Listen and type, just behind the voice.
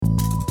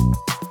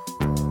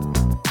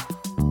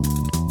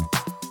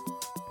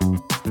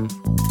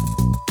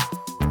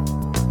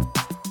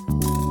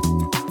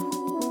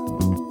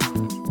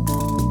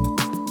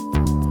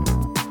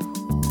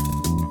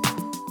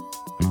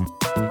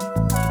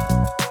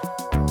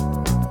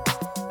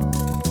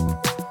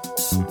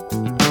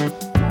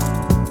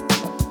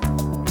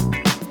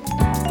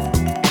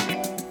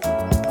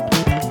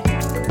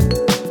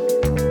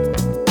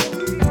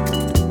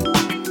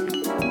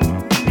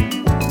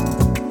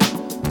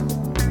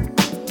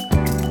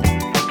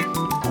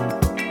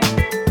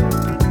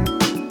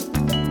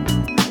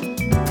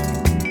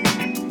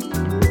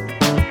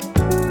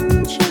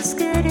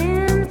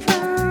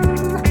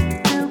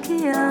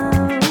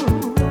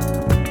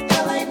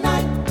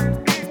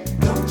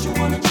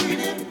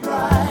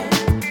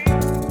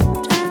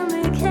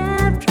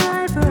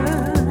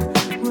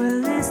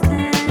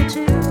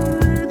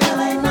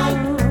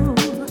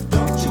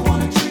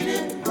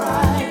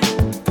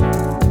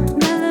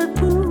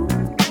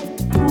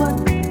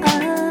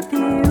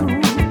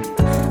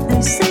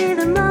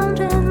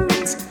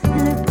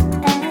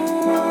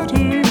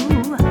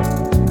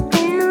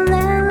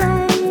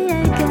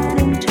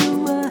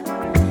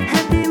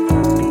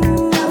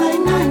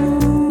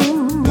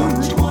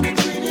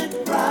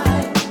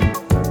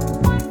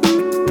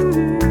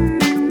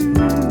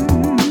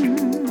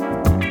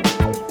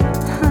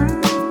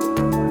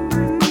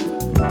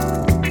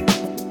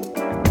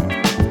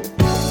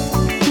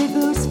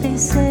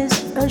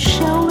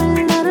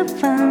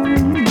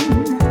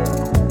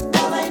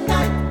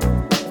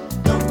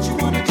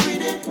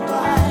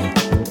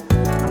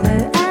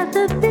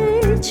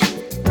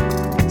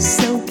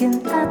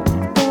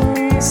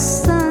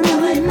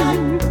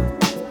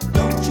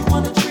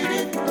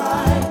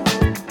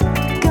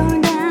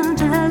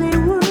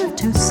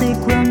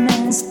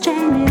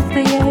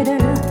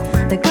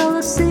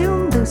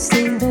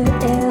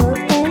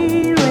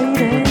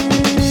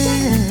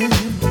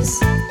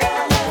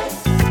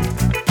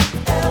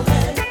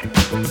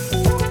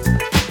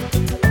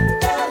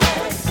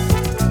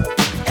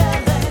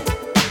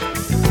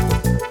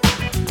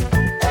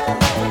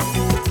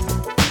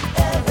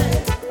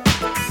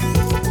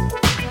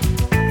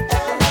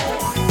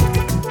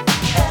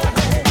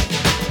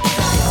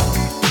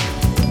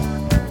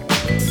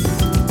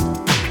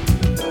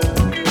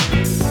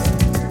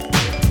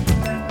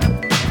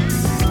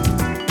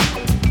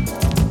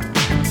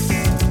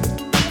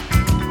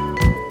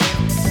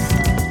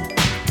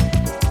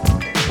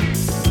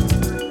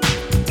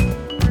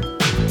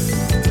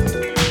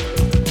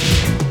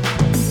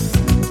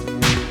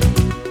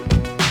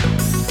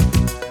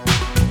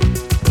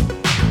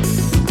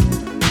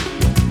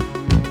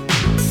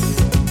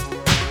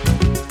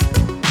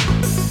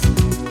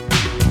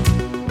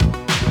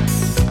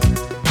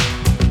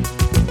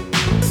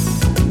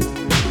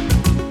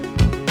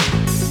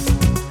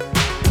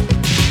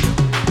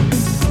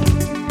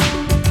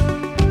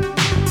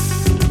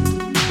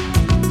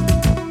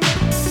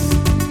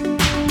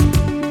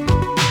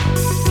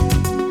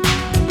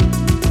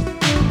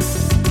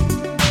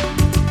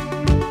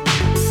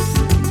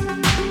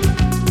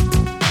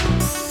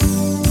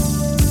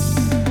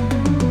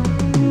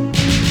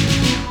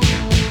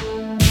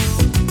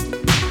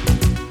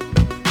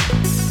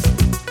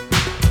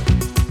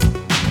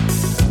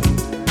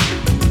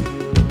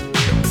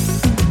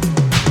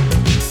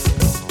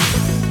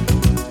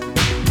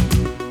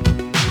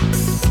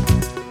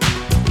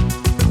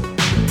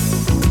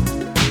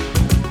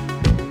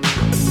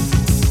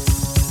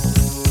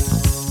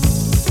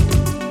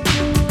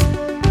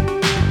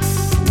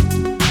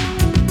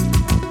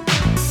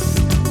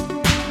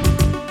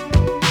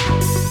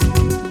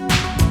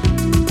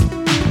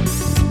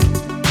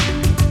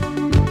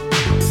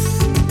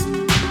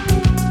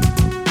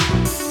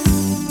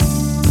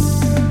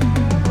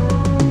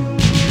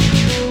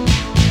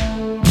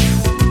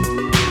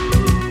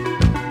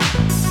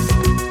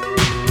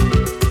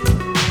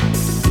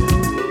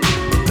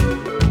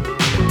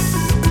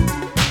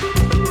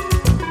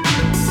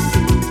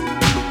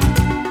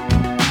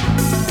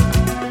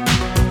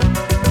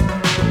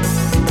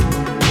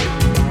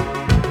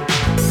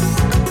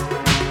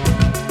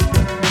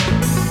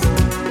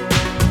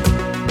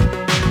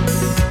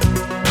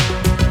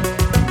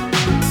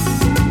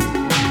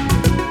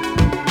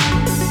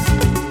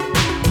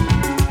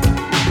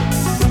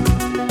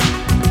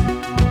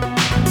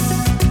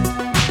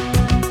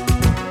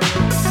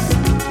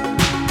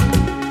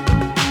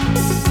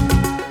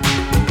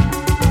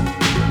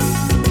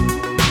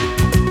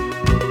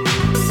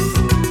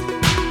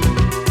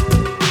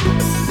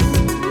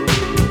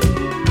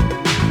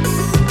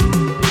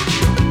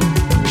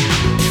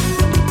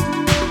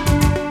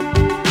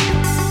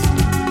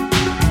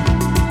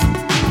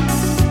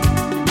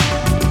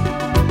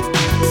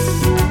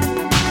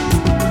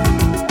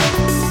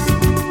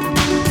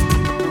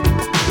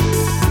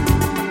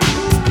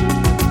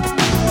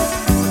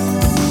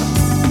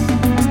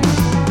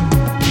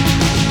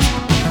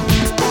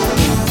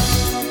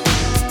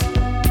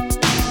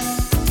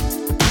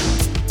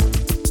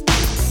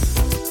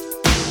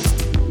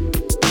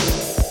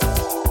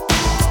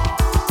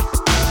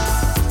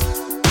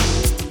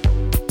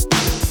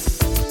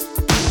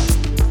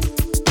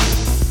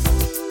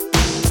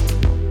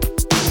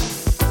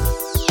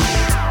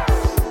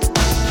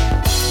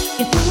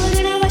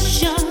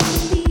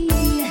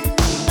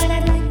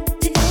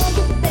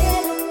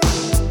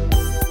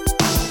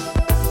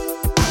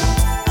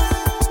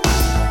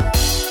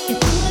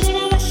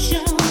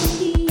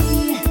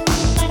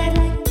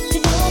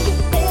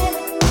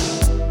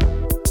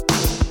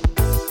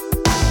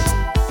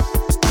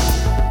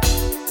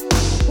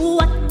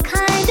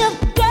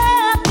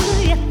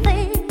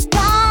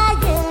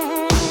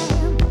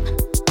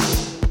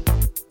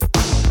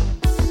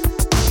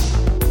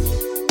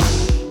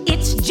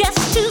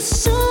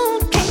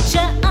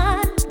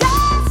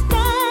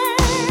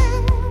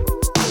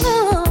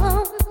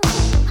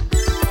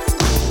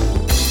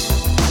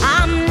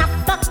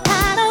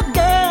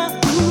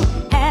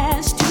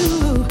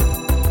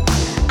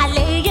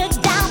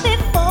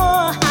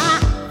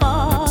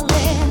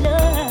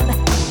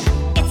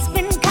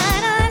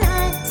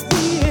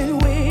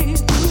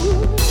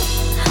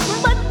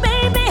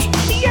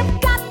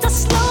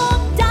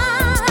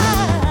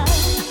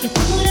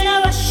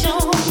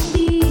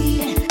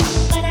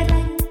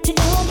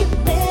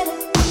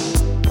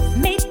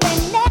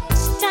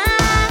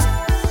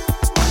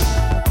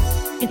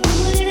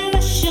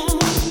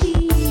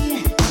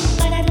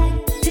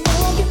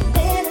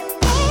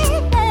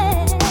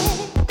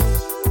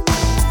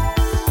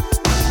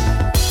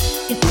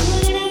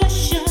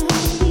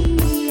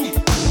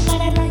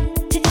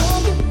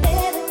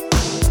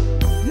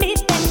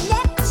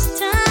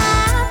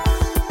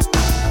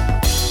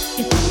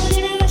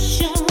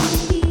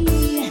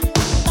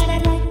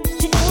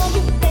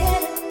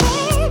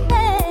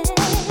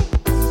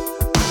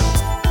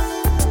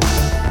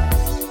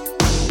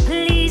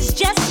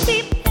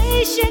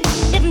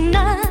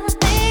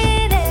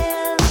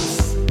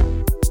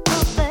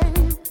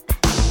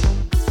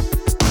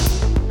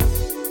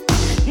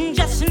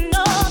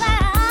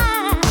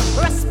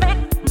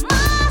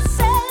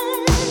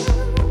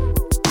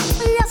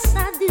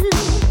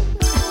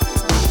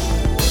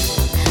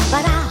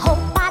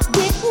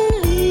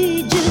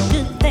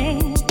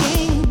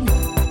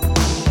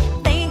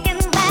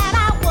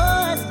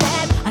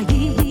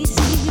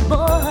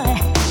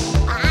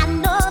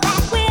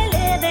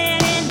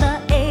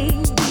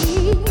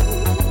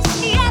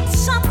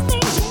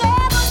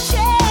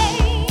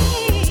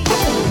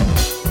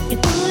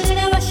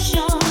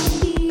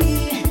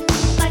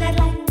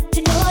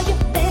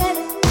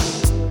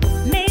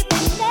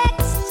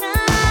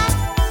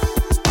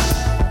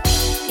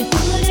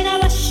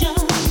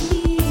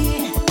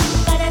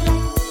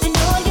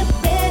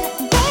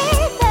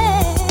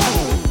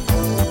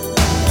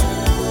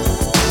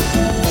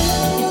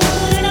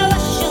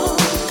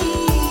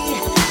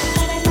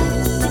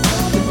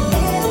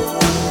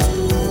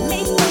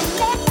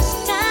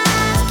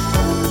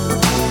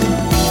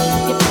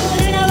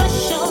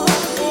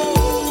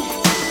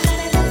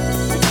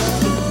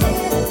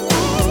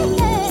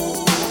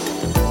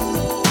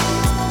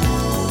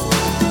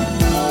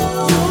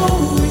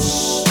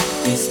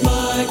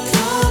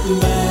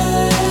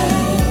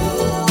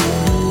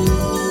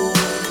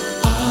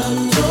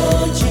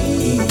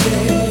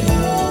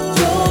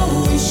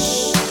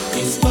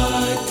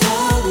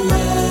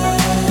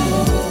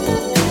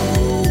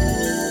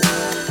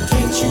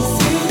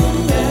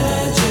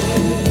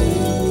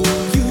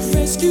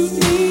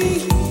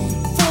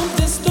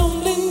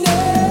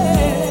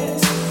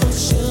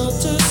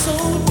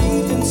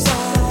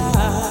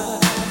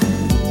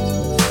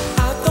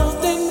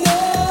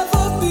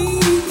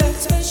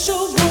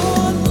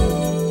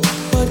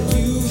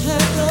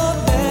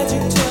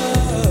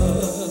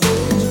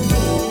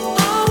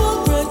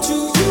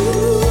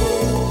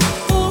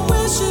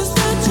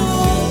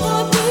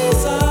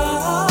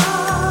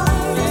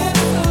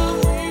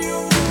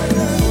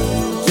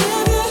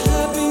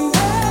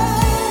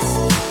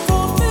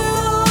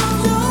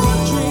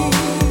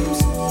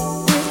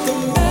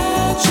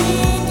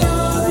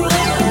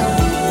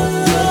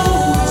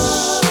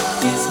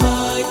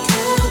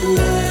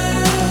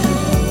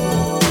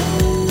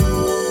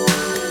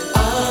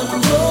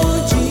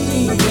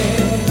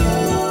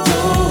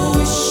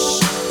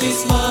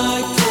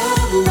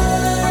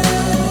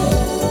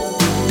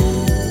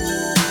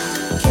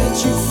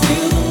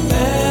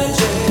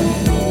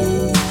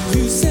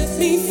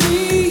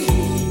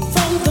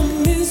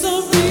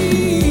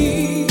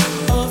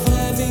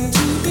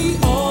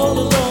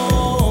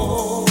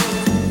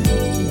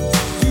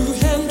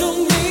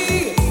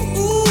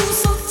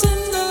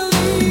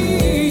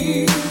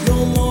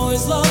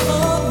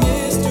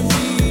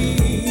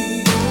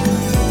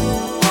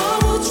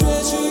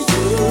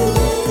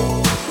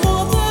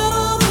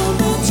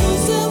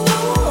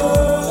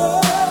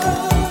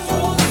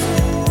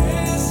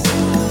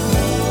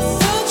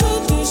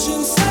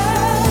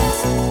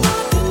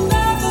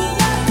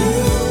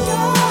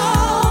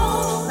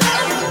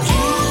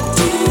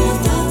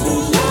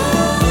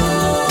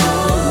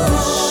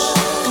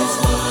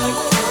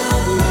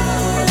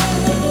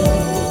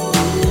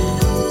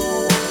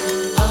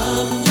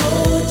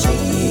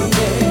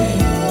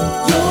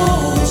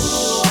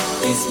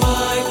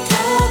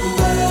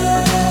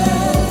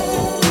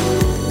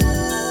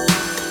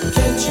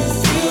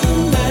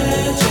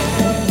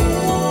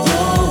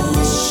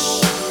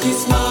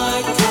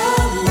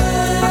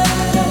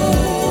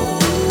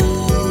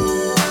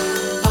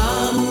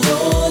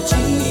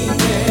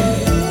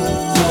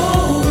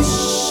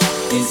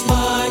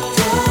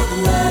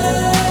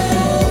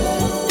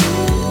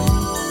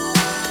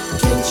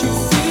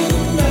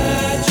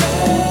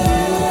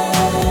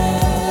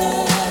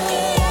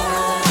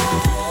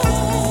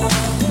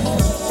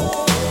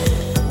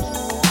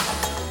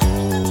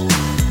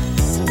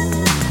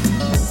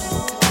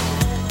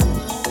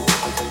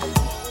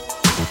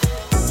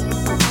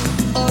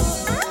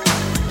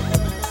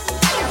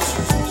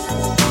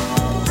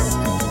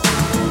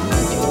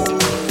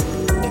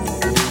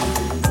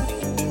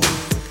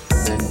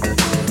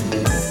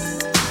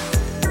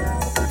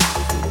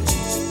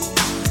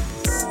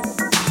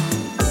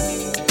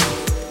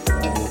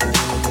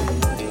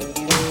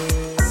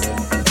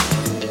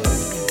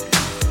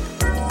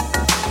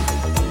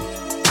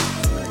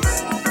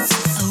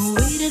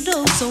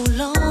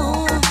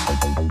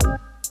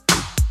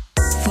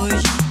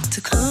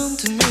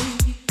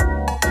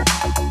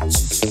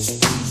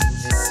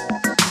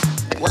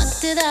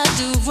did I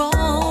do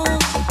wrong?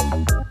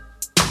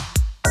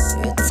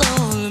 It's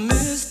all a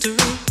mystery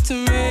to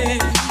me.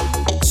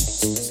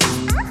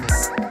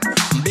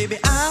 Baby,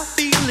 I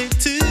feel it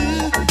too.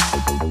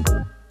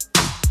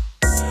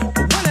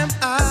 But what am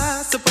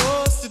I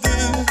supposed to do?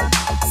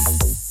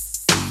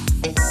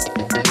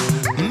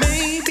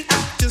 Maybe I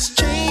just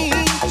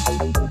changed.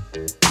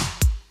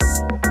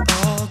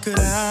 Or could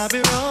I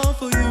be wrong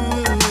for you?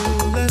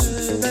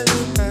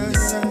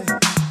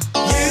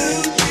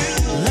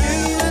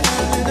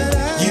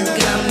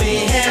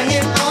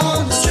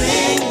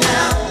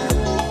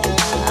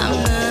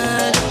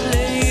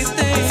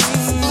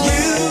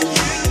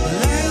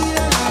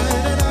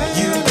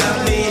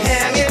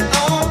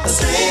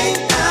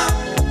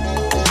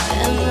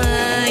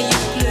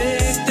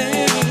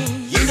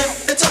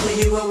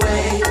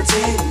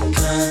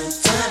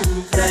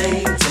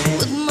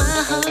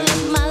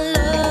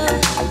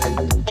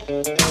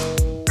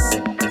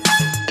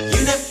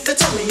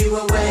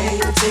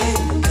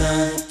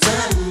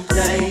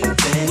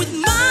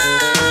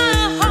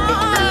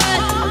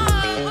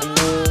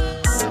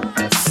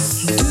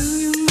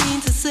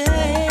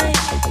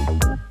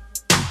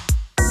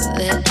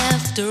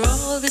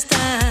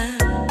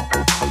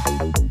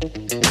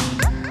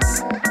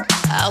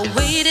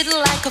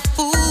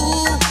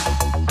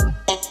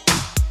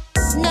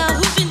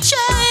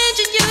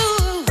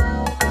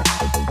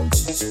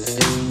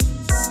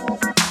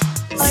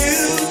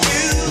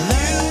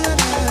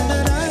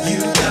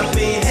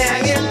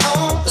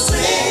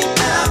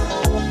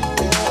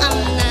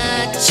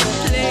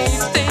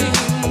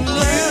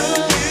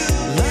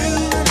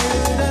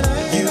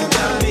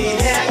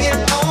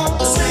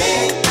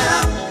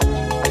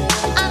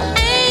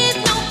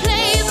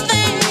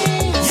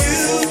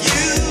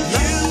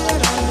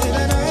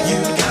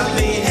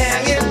 Me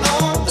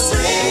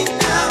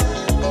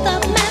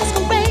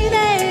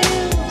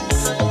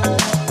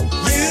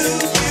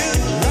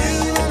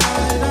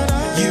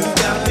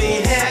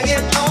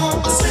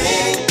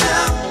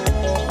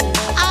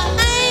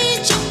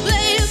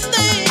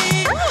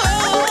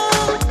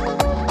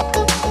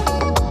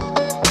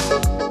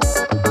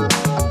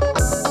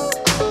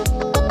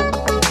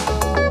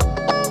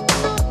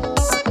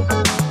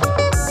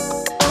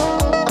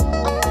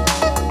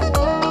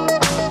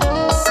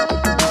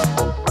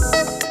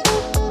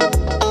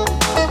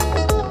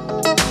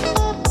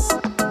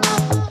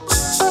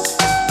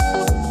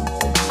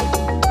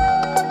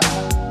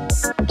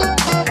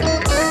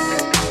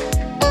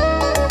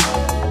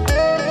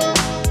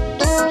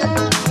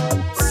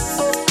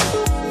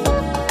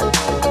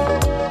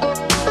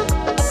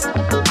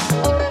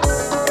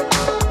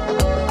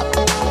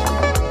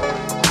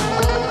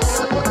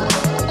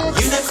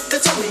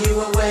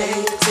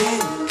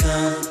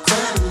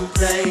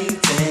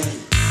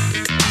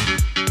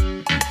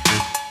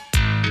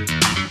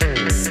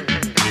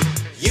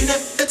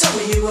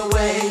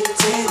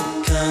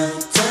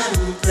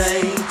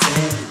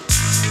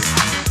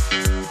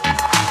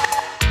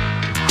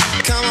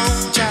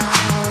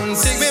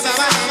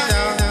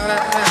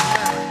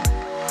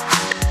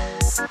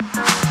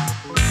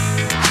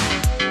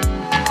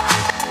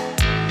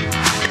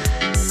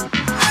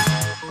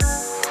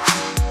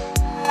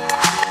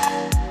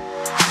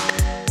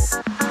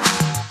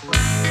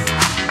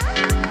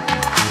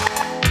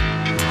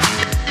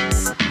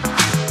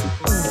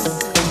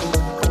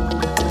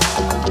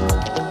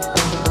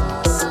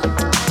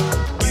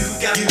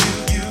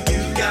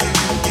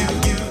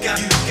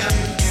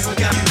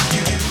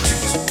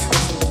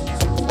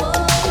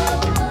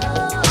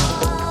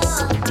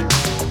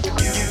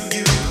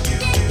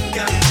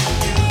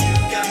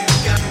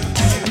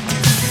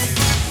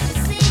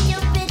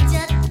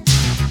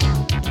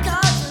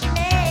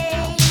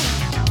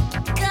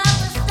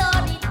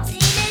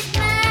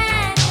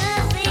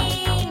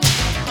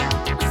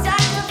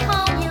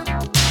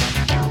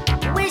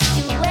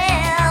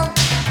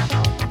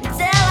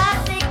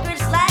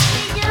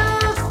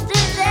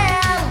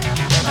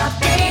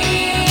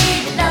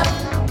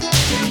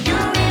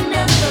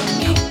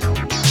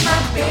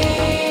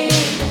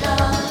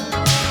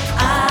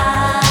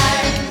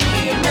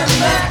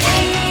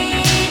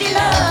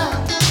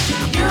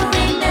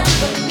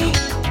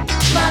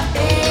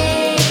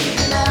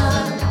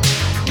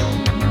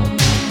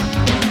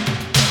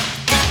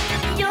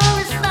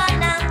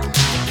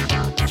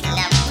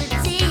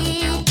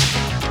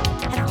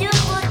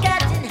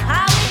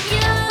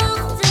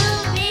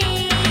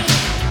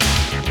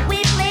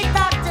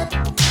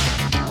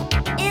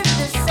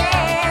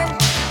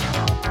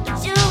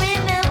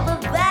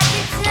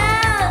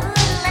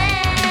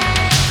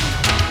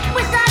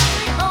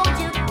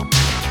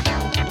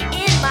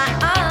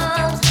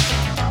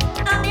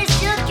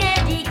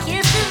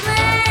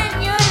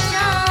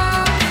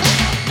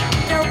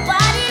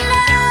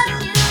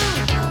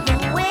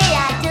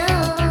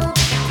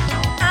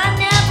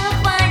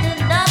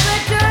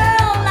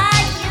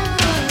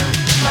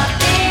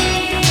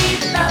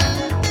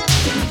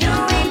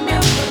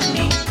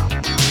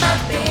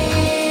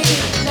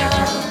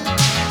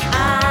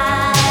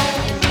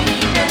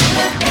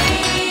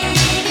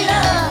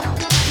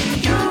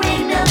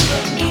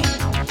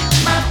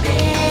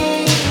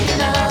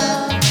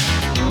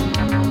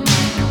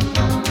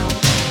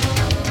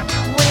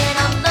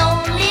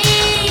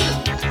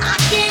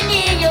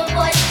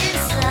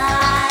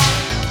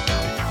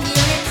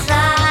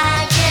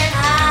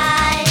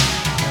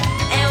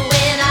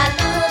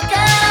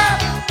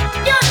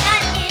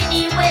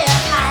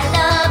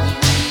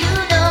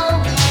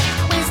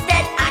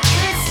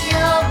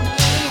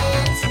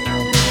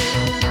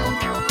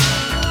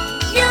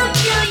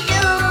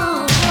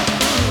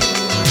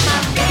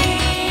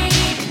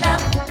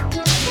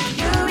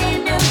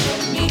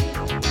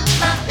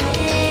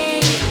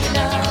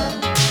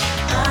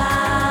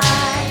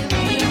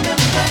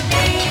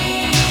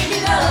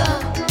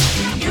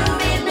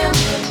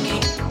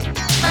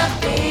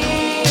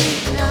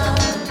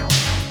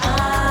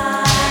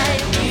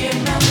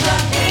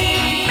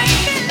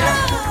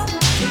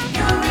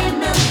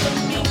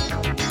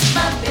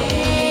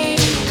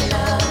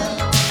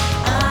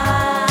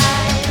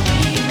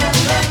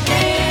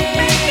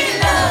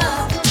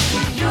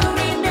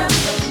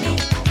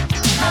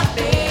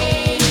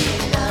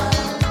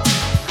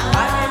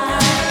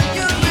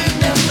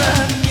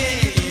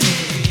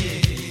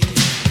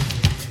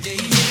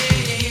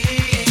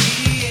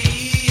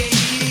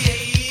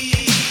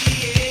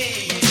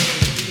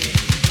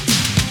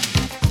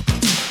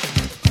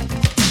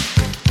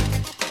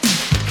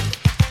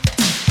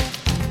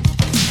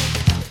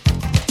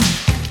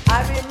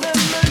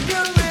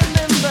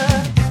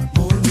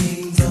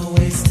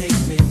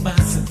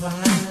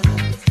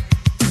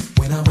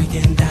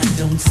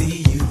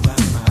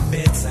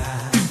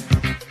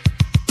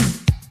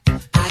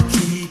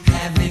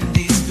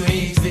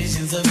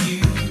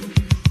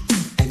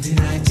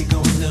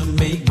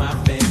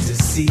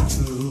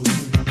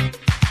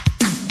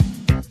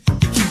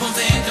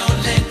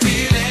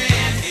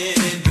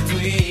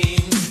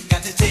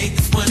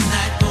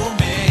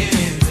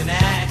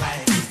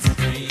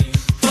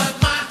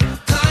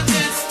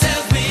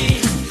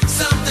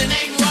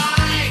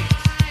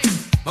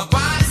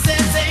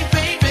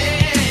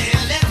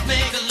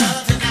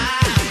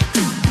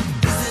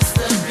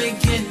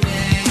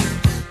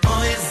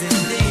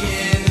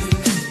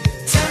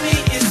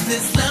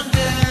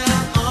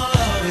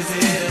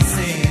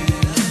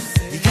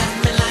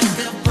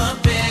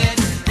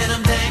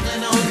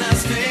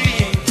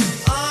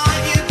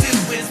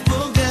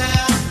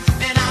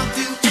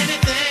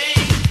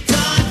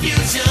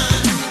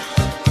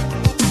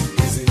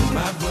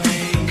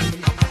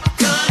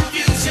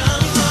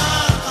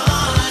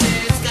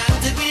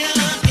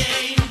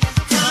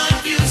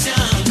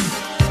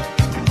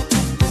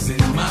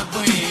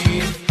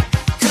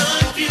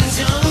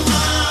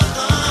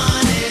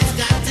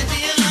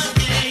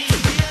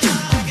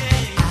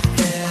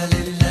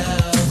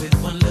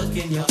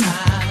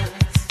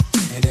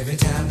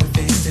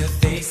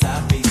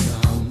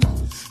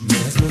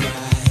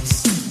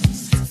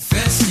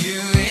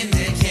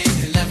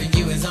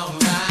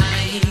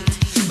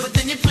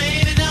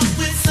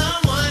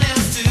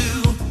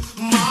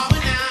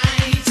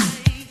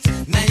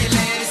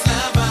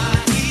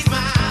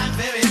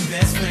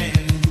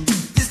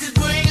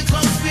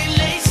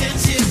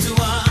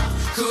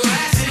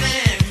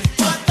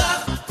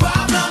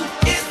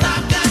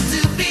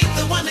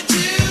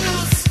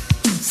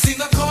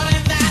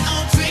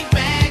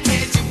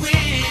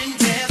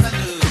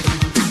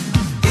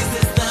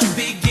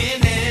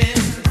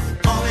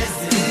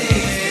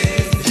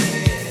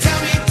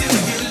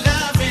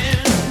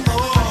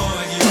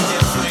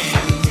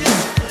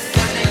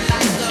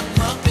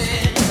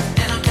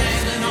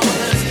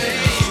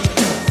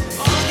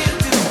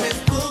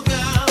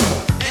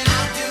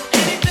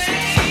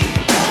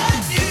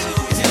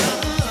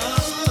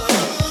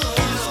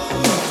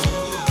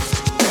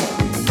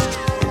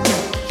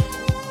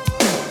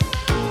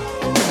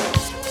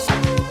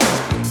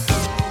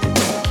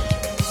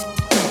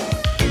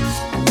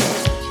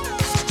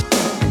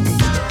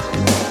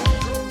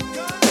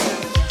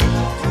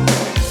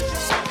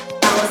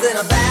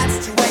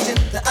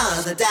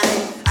other day.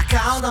 I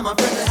called on my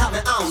friend to help me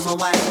on my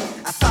way.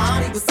 I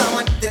thought he was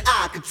someone that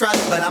I could trust,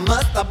 but I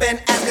must have been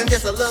asking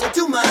just a little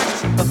too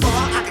much.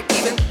 Before I could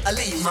even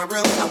leave my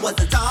room, I was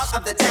the talk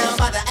of the town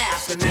by the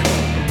afternoon.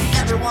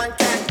 Everyone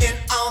cashed in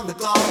on the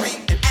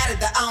glory and added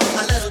their own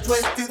a little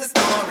twist to the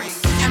story.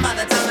 And by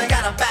the time I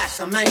got back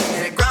to me,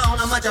 it had grown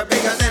a much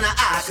bigger than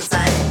I could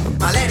say.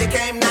 My lady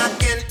came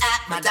knocking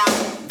at my door.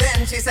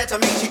 Then she said to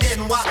me she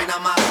didn't want me no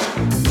more.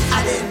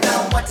 I didn't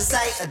know what to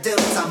say or do.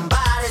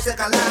 Somebody took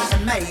a lie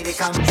and made it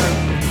come true.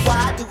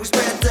 Why do we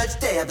spread such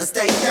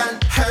devastation,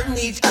 hurting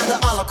each other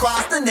all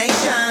across the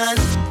nation?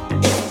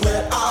 If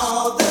we're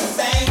all the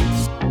same,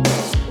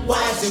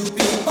 why do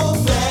people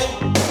play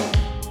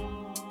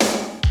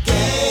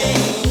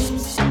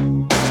games?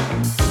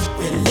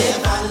 We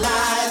live our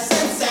lives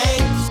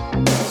insane,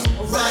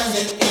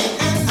 running in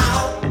and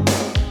out.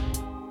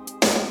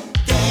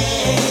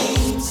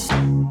 Games.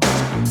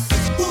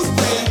 Who's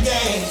playing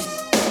games?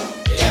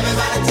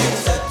 Everybody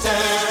takes a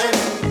turn.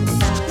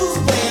 Who's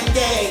playing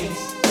games?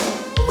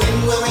 When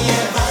will we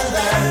ever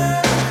learn?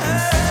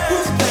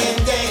 Who's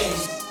playing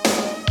games?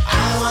 I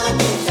don't wanna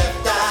be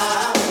left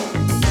out.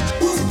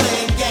 Who's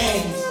playing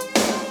games?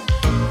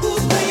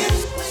 Who's playing?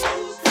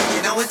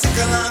 You know it took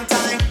a long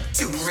time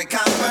to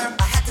recover.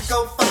 I had to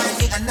go find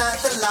me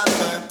another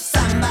lover.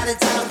 Somebody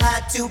told her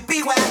to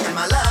beware, and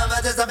my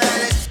lover just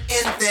vanished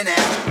in thin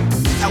air.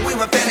 And we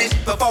were finished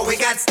before we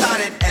got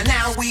started, and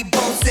now we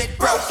both sit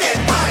broken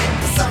hearted.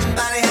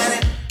 Somebody had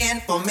it in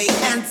for me,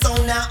 and so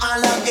now our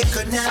love, it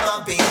could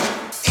never be.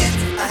 It's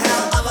a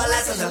hell of a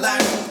lesson to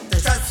learn, to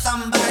trust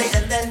somebody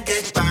and then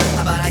get burned.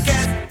 But I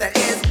guess that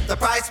is the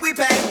price we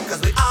pay,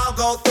 cause we all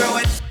go through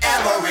it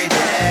every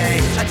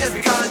day. Just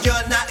because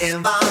you're not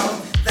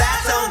involved,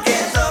 that don't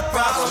get the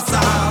problem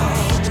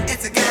solved.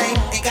 It's a game,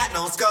 ain't got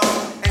no score,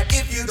 and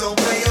if you don't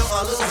play, you're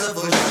a loser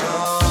for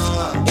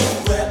sure.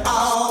 If we're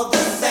all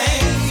the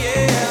same,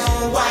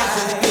 yeah, why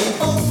do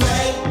people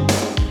play?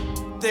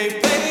 They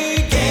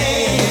play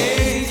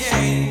games.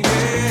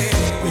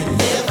 We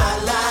live our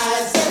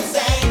lives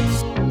insane,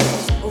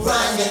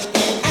 running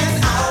in and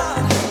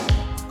out.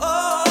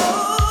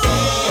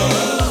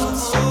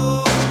 Games.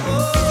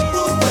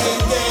 Who's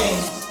playing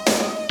games?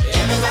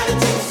 Everybody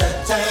takes a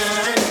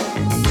turn.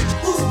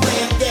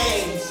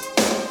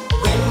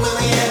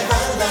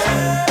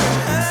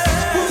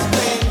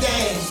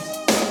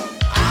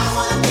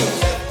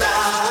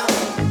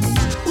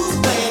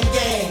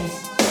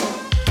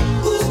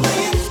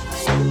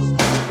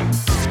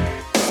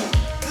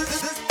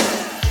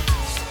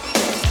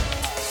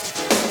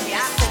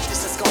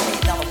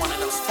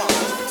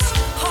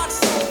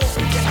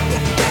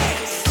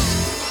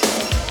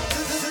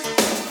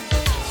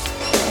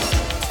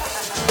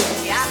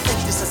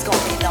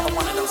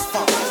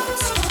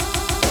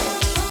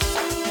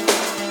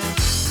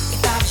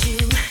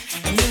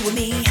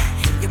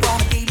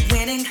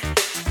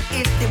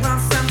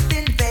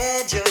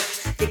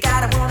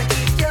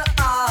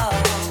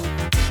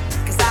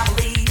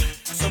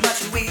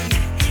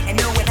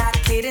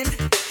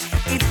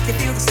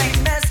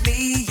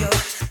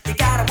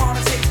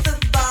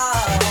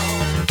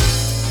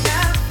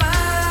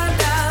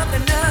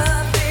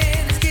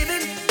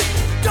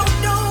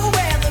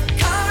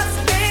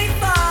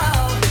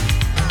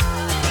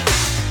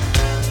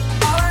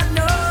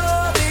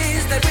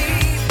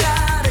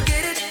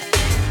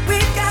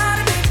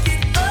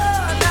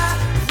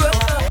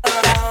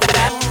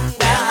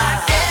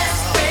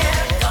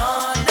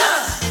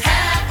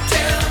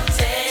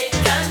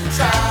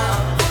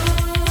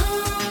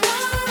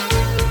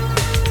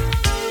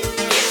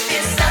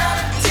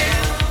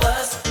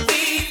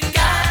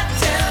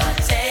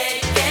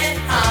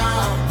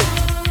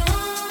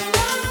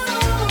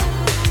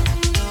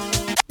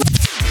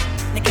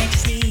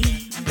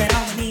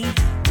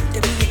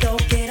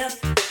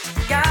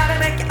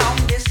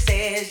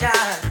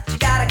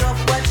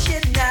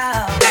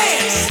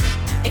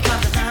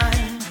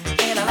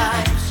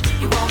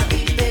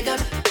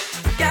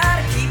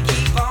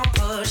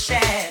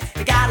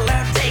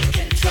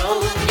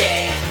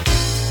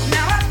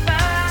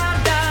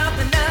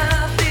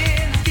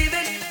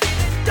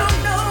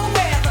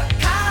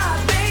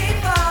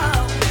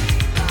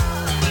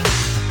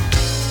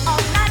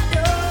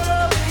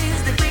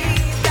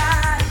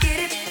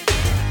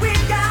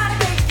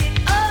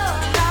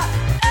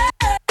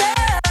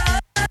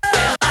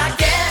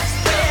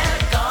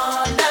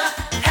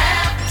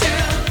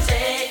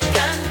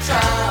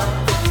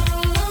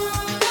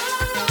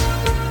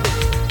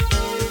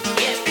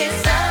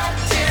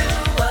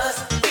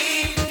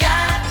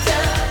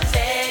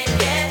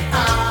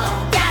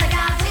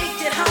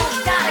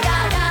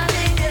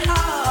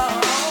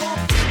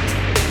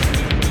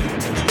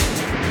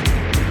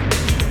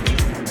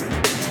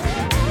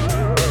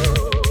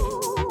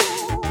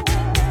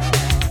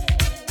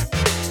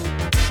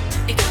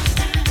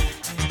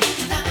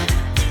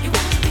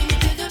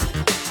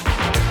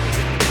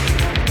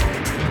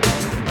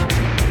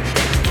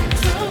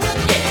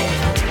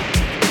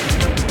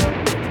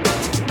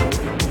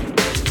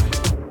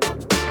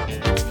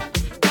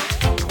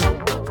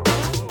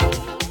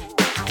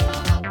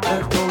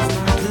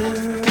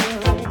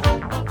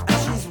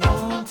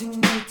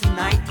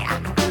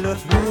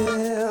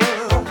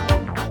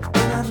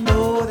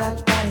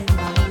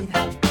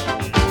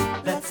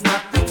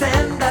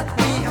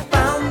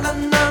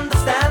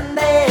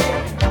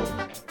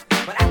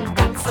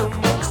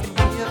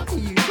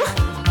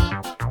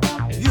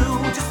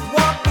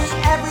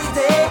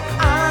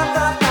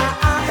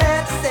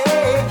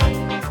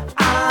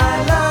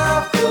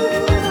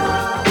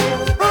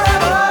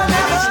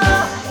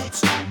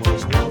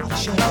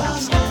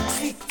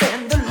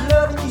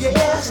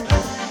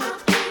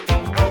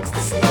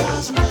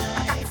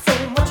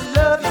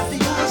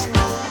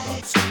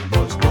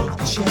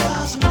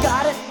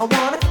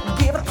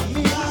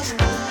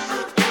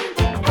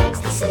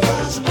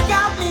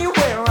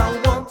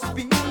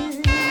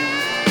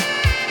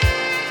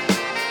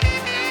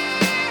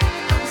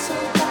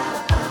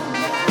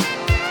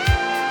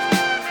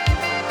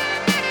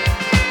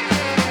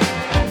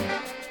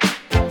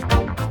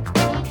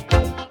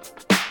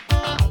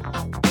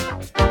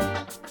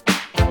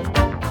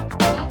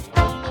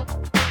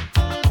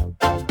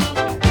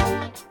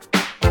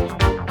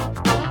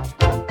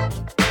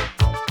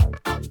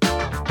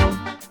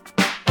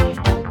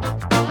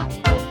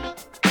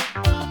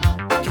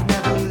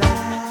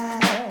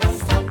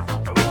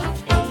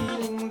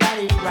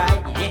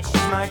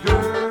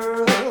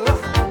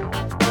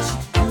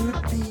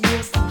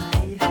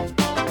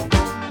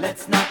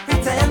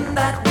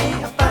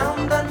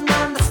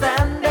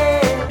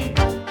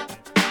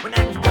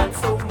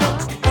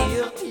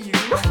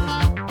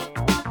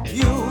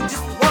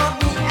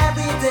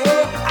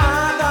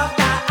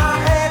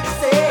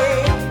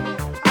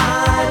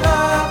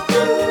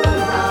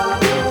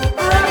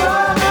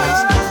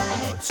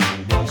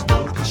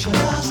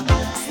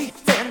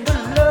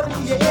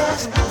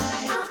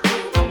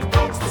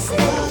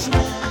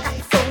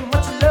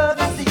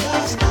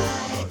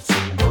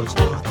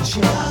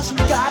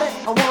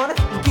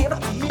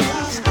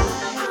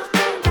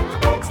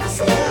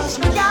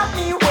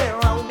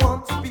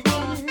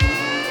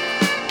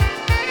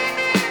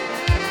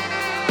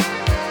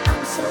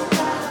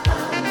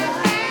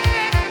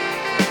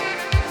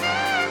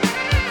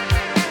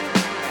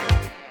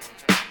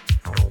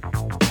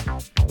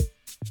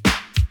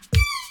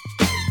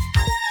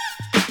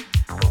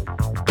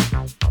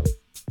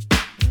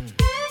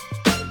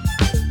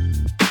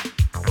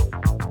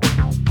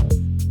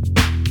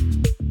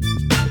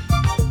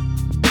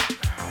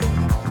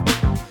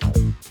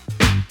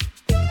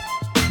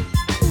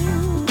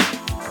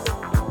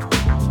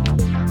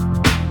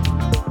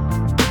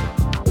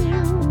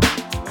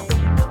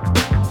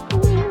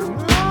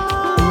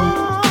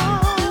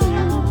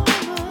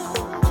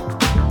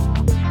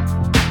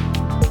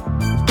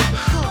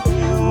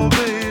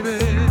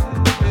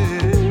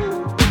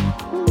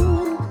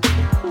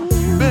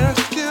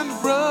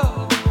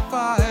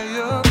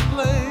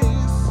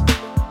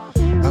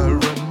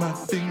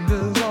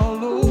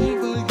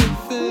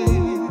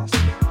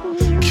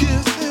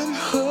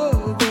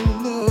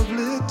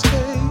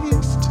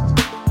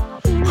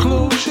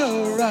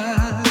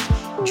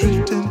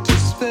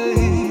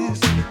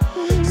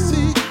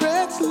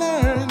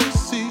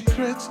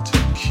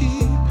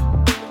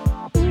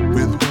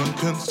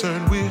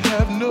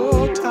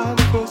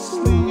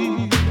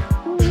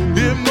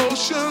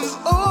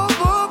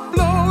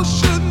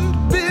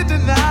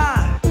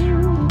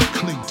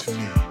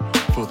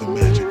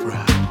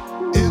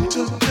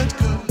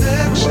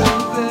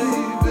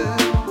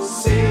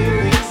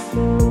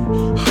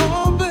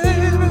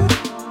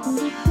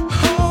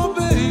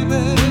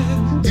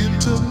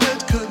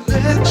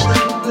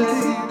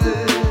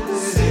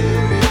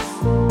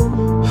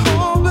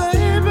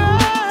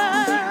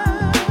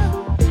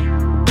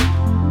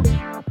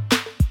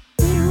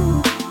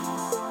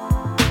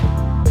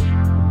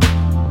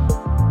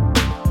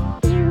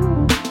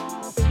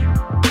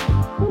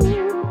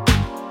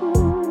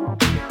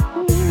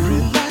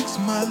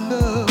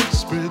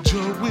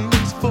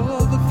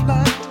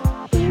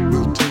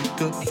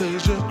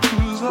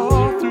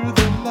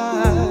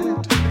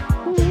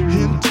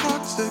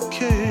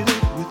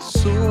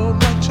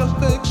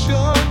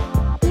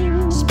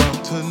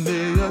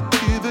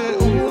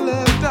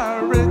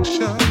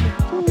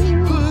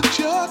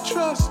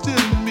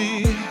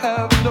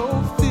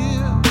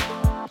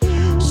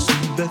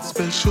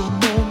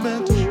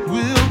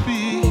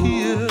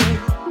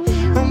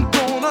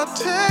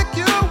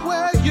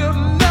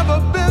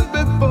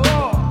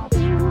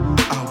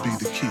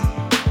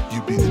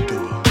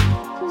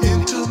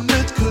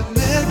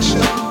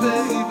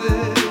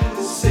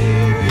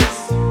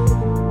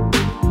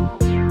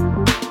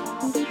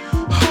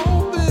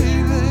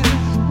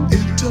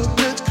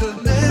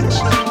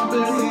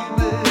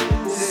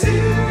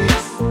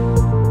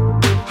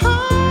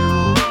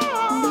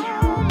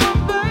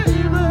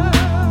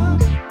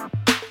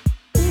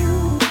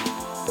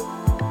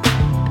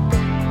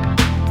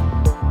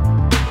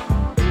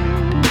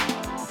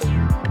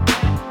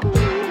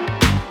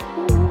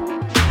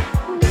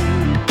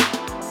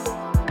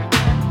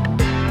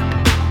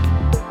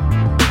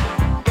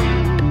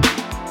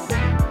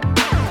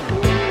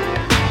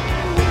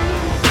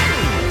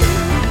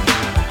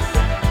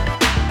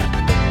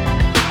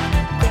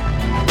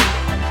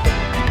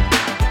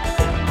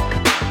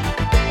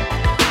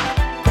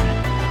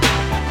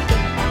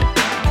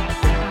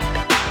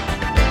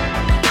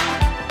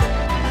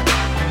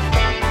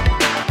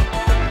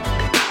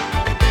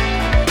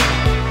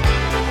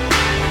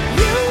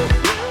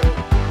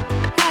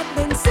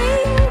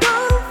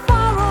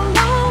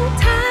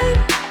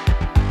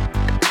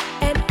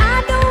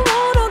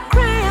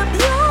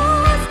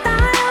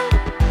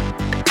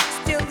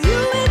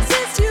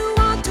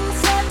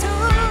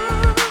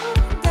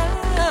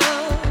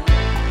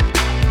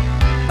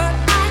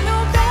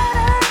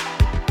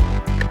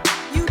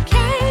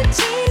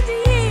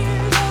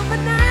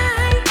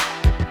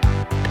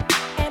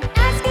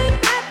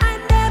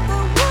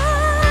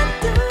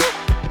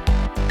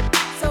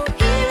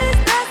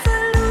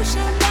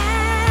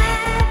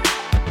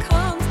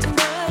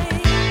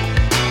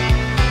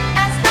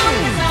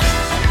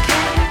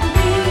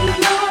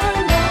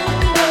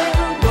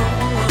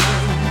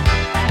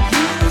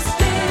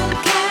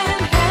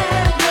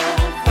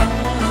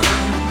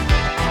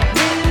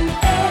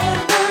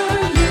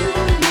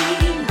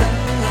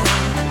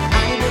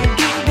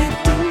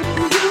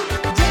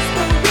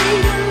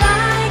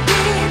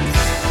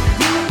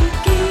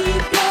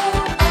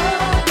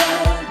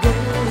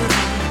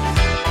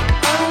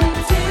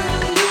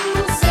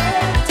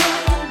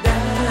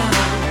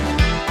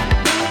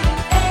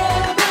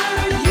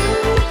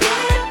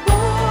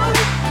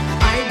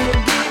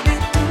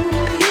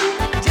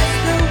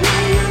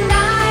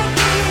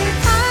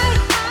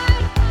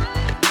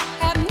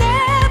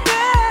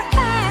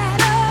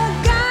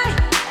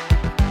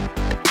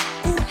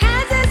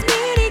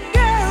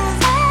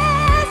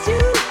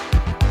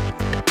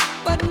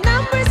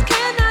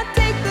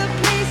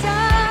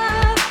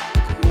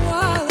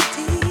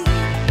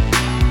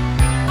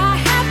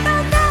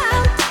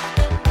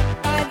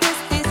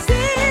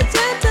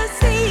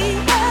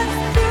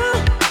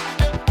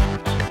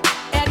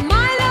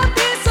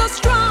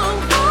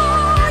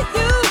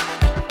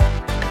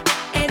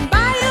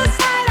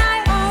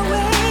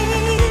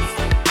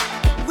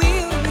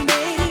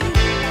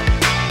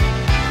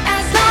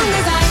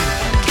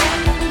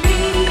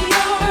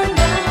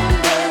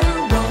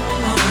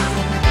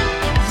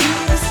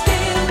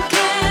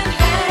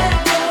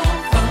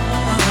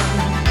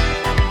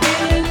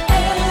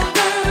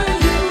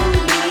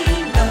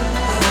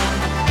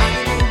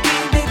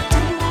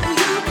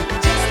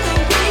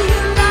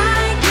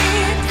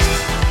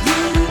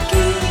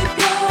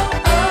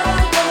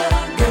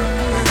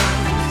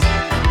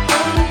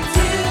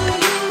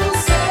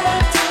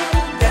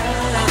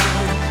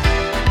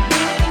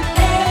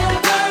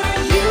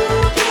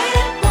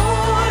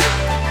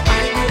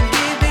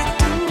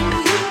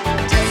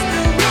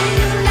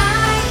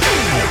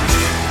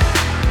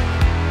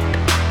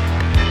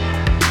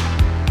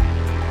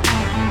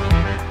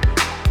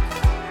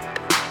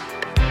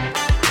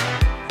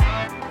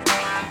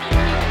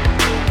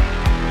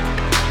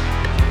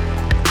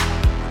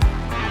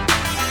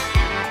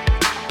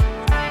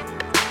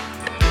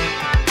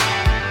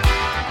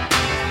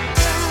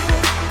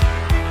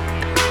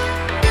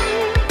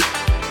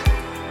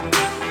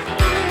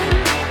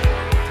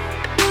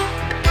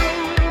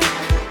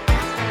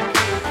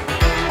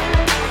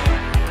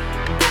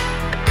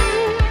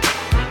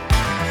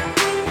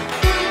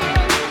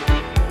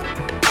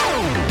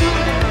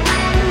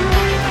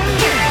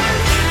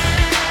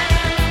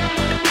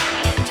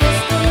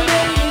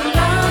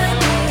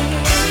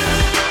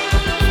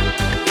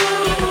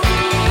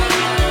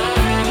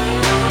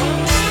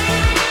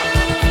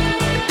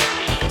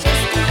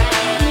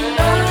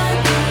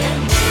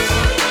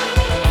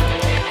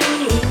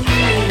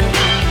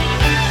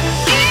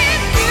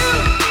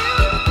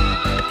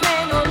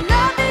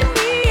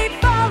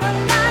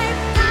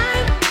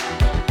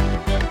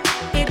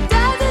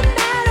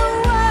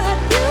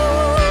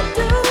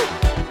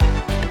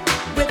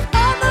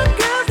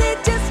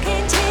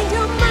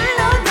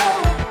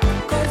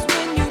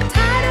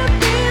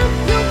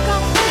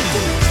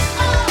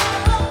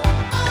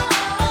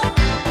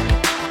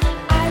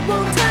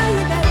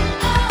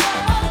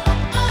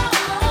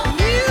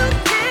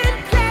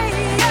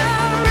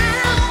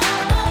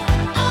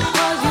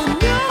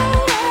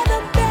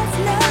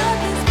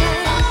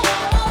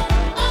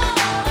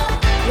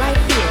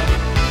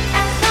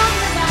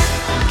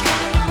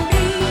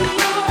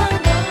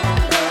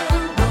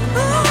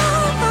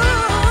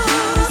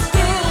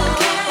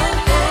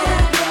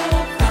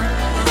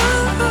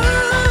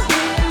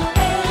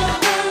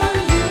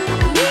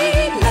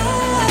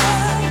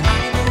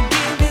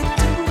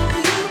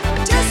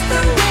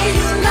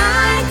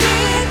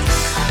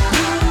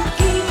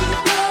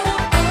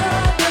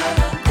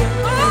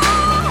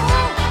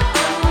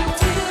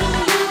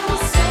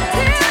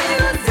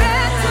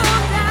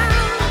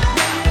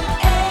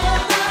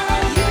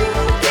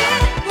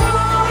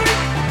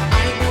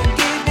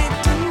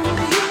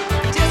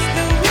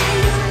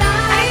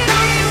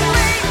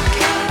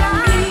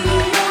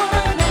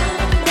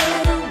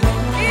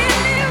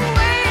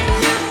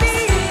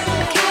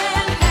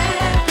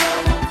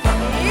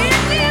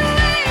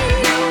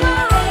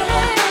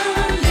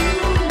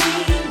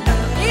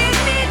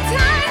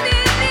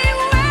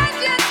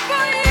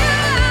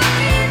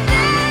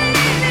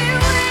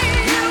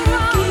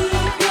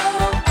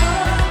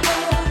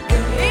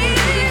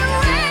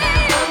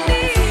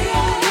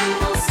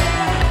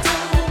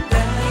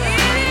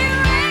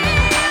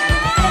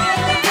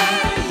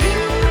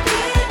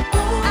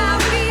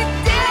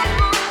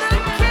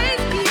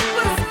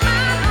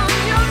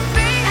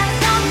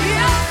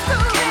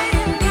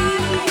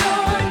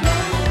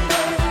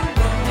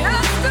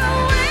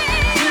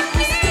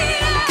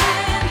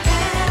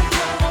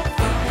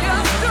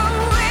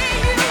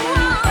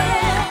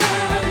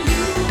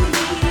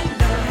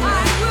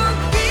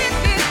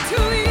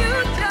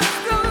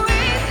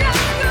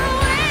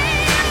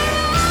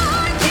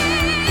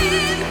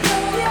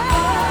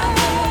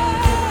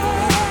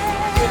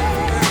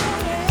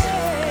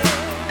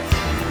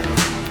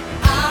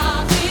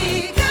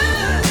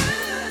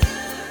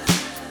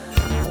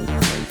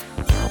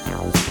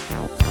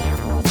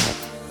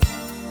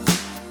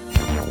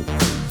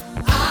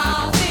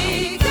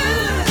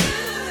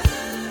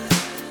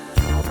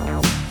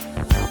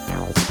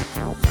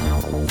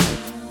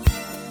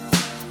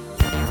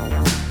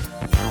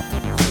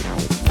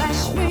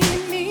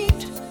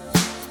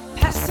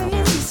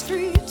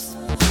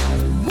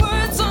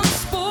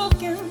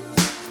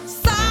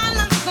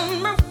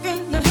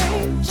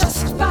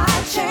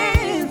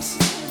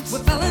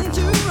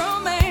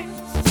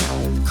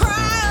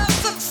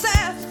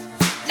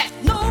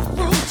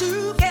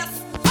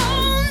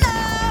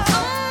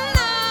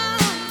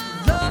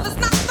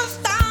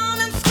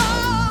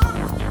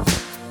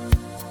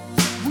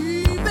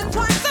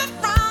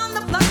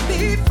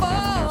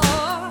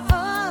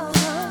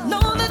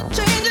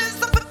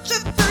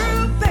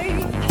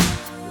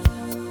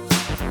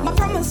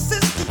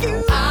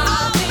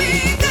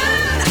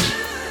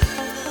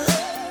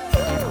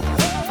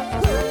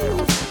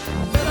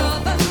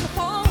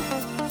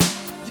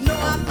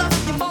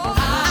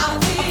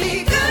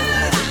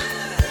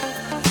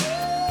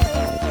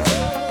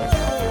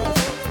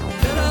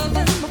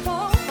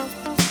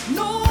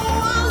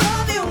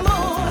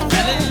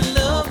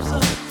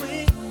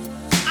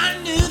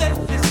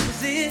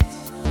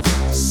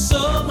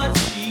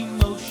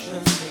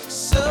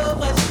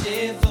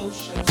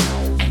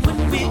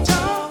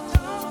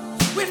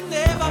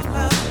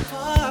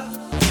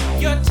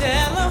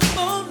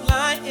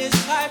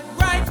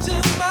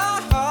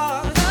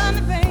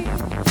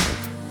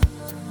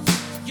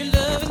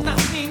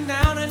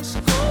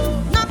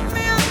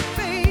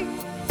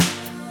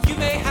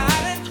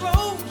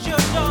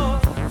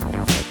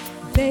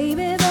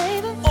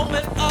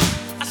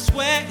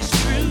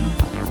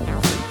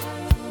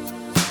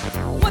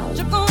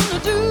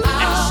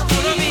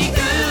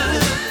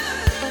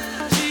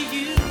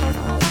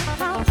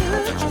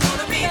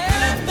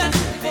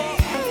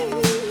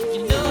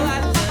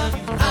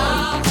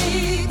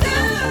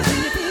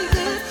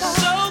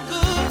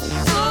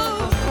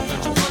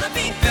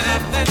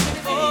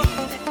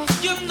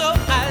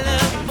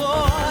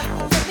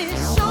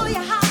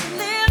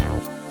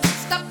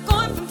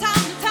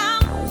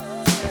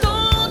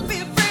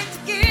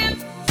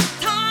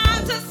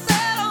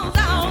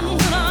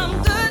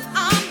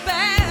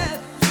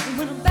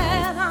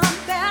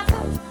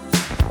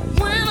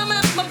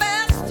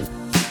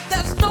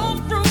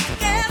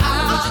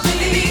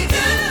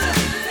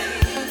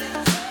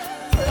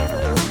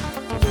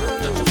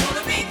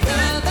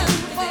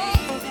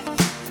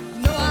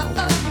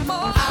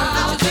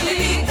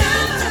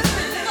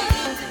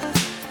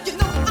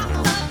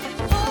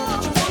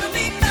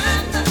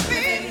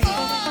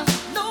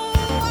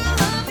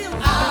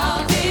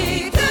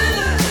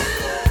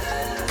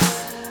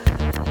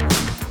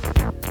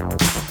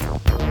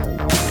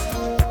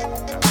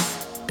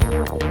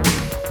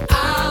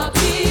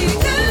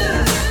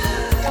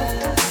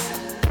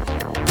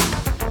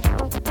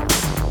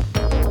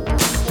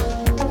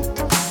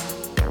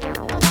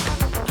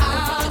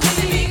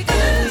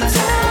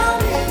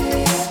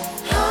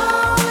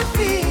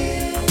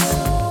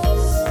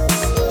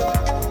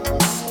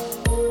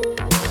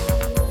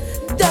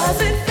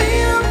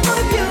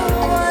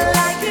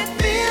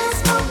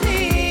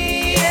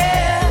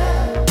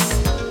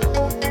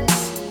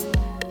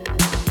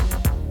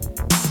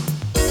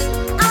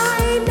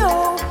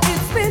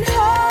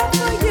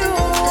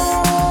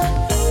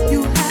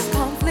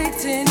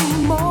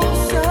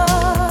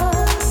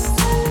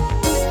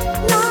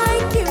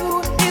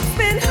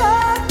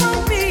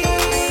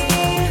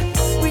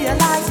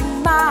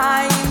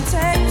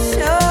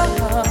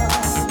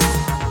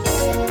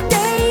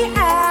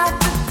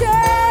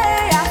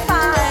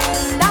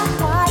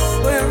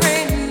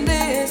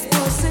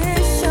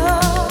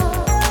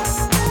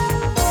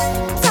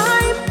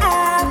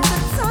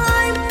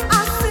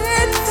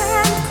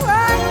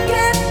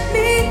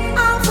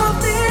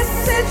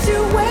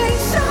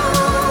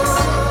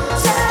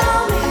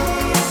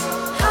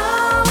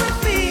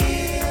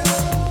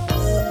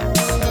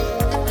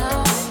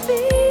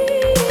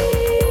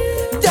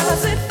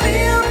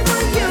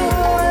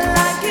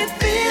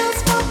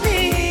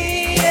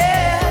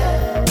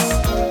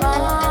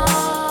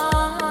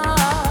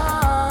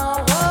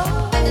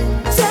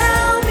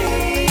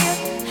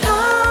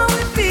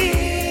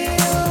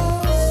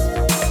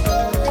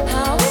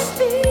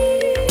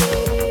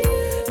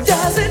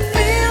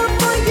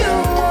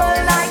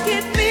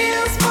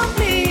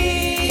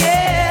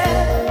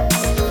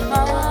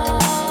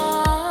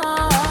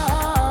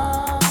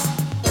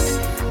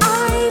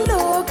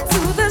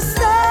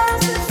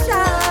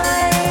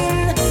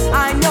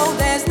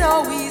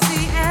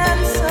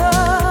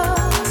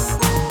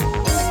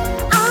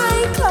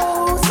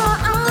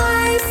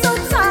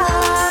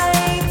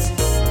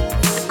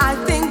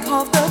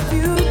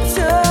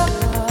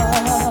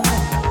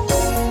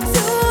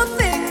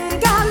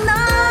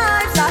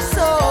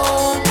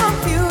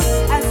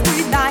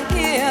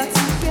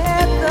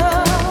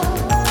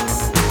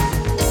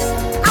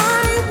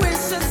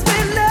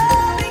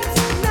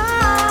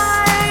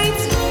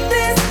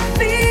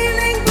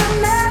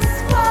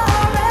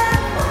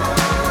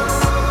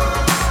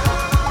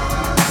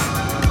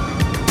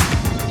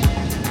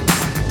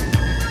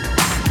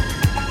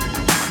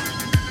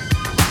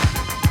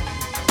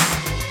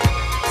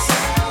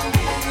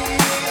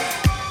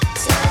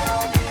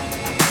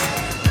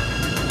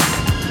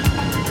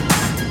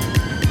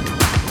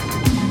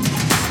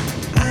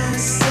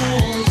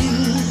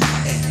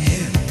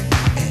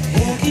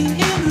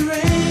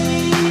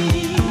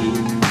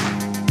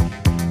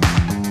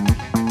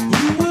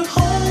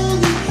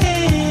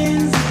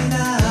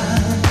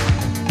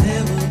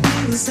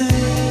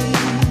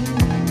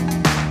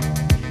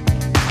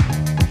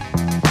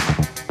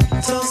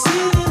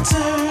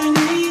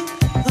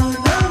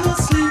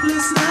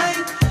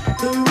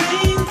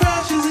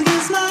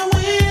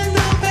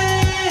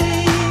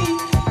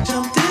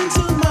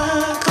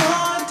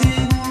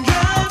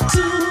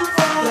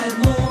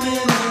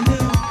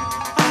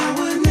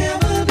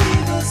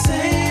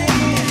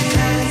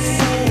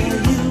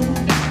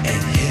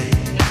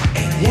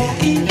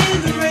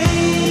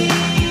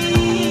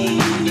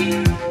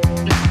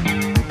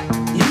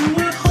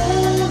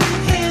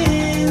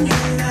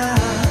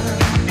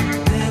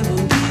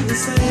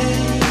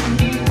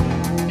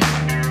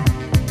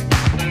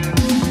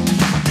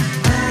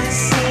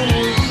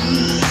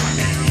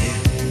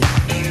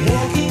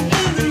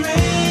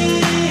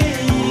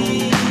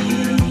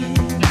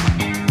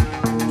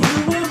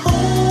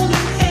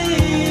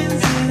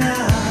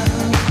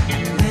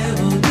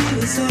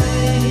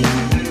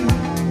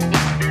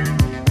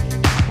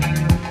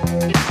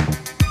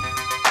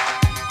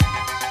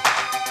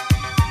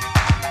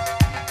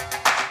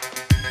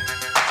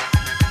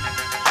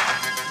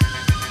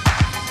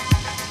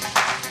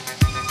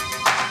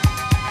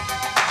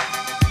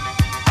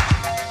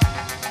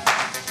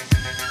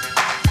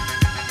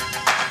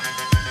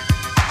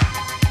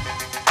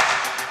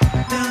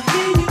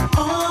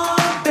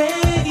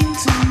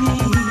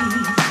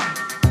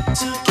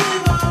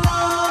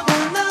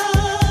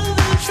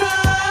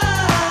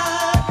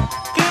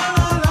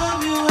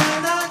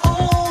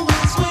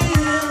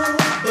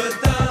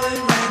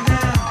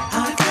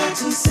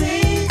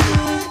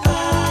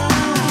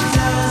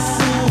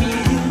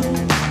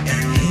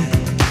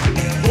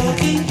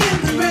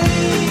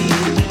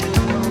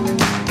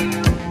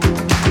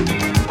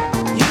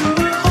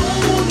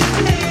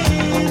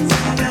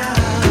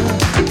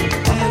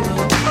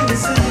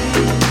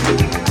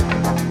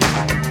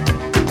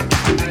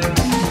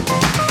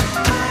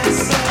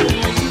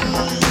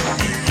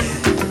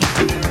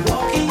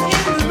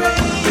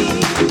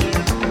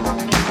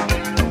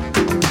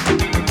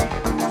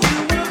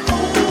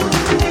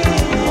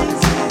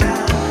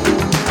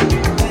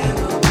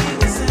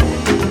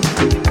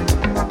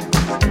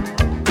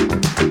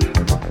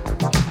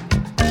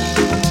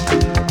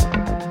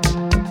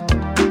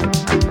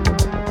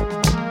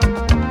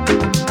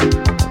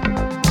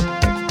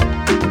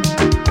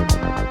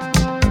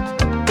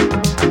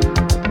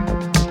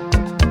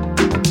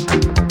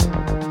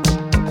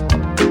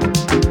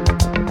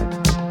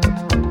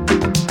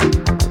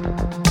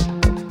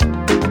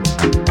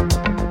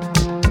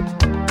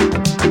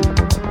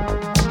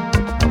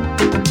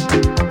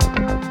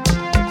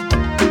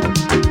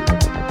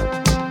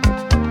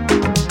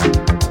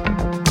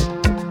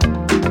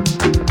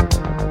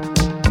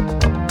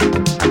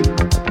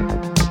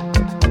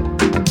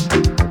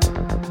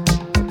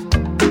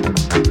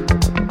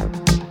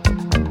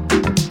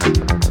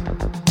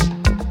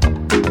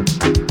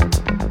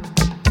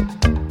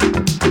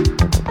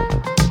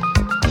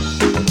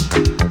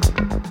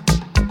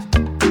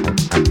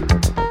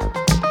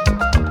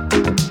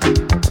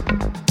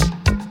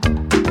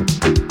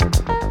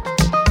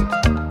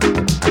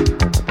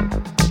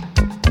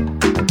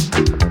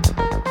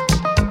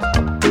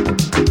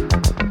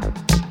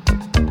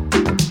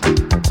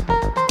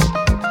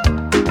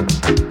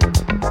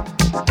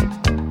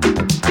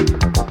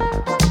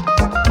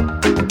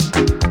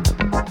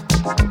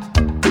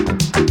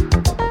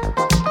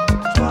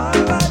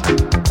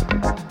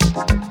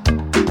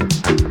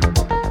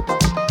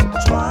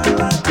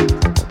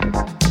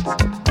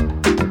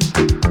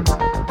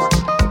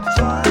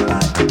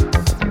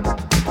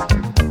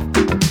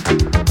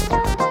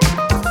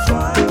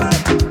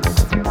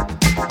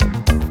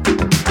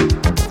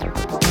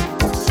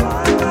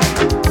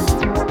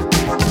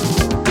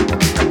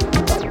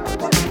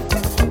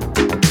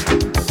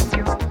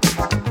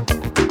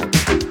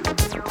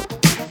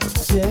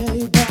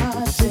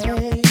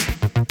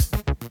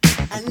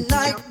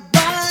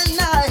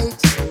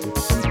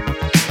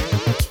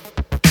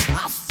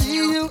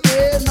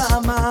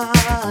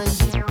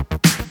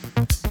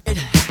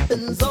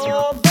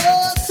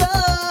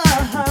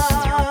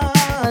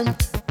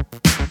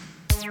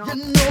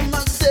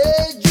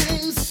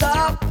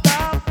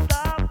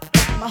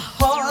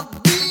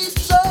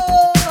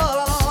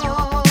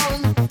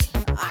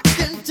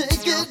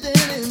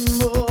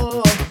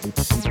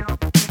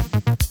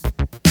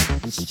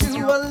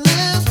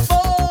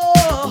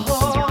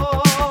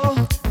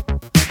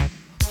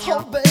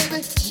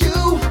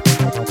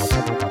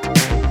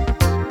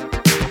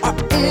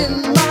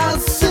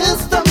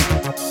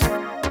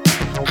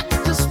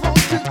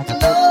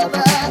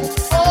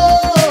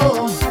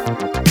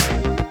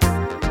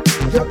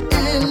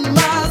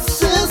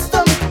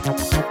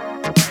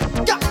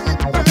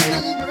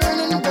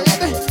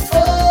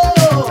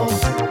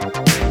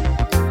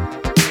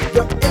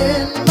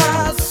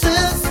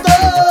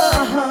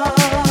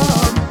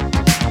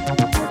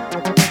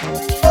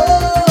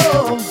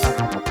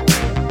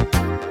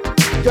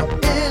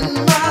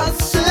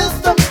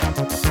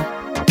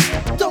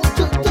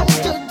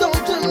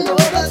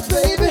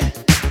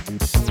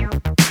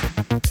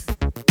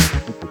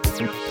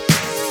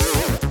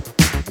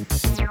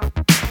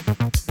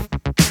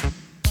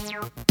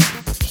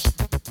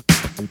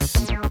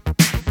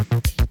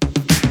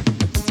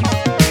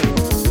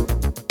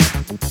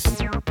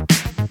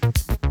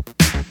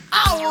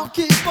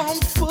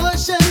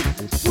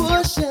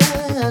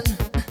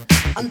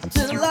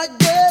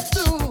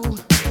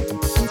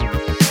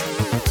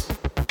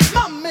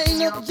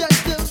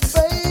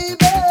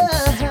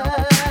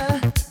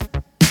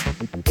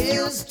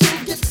 is to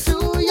get to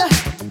ya.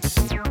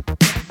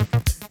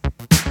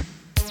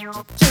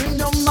 Turn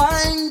your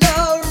mind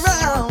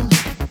around.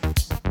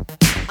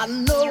 I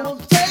know it'll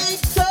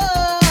take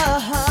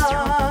time,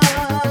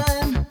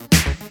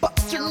 but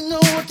you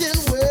know I can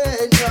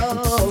wait.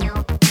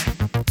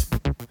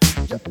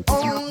 You're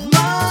on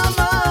my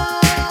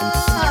mind.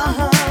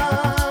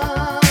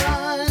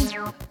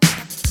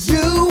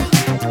 You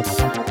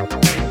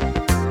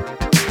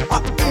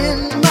are in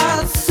my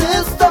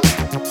system.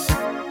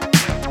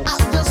 I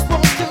just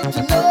want you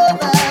to know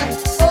that.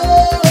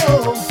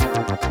 Oh,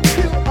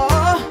 you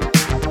are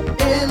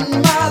in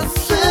my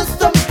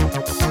system.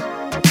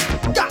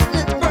 Got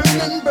me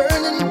burning,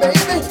 burning,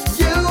 baby.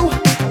 You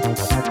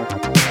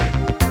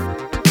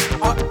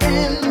are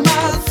in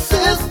my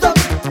system.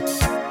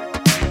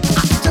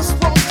 I just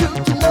want you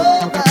to know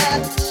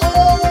that. Oh,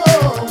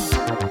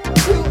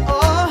 you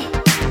are.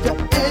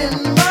 You're in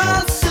my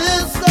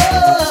system.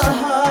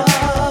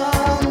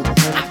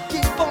 I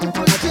keep on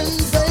pushing,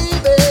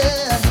 baby.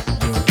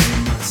 You're in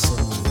my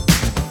soul.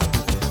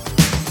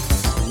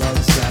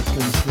 Love's got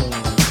control.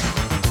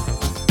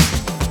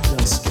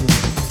 Just can't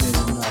get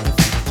enough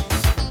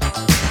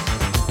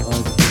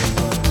of your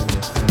love.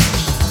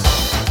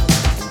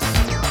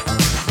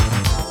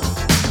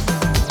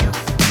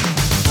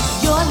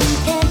 You're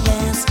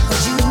limitless,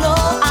 'cause you know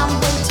I'm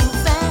way too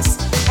fast.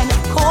 And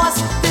of course,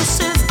 this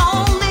is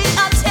only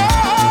a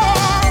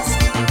test.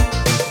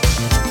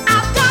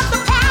 I've got the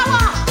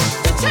power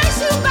to chase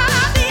you by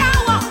the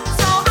hour,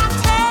 so I'm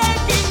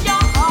taking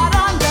your heart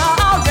under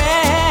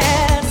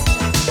arrest.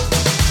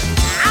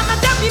 I'm a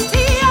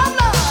deputy of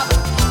love,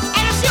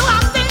 and it's you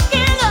I'm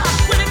thinking of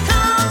when it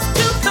comes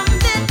to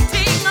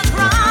committing a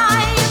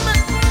crime.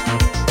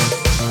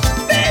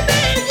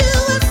 Baby, you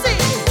will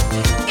see,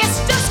 it's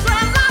just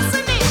grand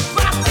larceny,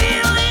 but I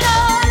feel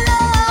your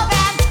love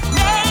and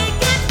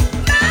make it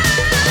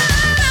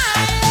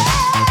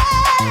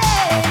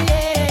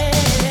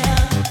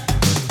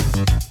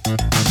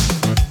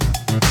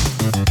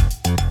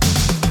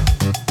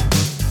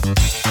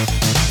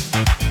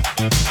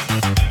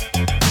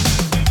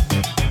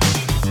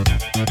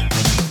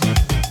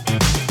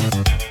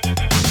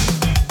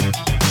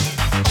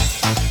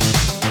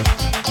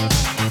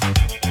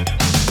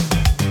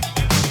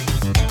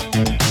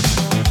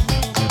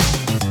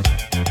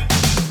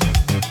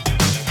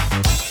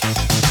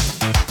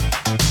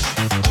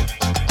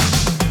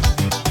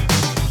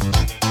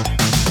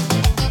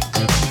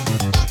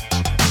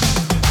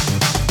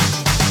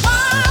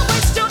Why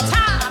waste your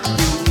time?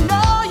 You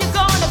know you're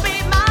gonna be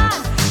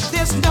mine.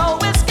 There's no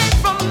escape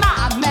from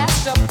my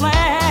master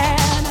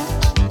plan.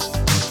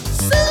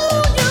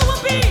 Soon you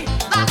will be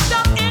locked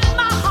up in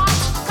my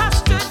heart's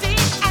custody,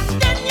 and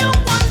then you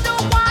wonder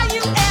why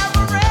you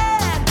ever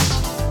ran.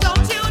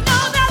 Don't you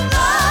know that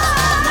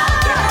love?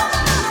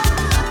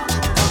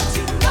 Don't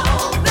you know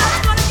that's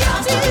gonna get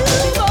you?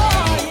 Oh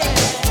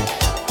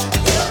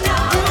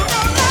yeah, you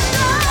know that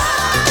love,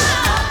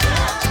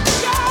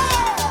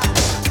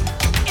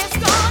 yeah, it's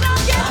gonna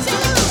get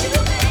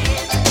you.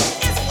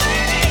 It's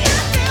waiting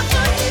out there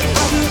for you.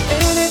 I'll do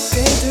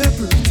anything to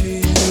prove to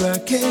you I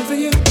care for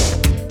you.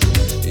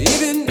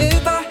 Even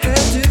if I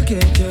had to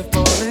get your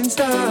falling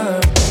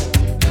star.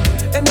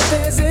 And if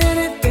there's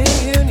anything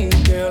you need,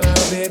 girl,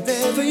 I'll be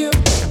there for you.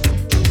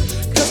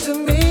 'Cause to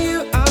me, you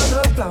are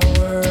the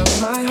flower of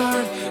my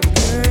heart.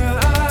 Girl,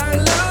 I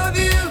love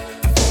you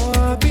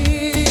for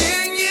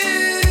being you.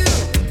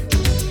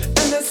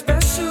 And the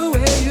special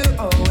way you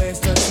always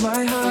touch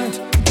my heart.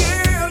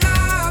 Girl,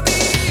 I'll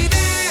be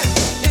there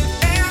if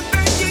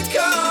ever you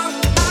call.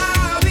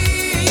 I'll be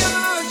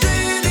yours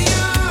and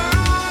your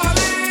all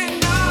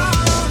and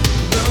all.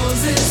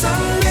 Roses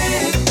are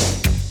red,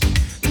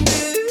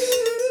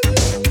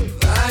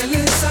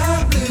 violets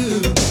are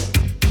blue,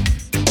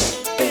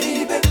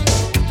 baby.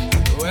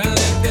 Well,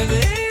 if there's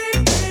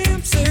anything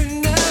I'm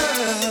certain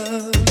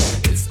of,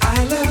 it's I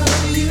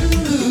love you.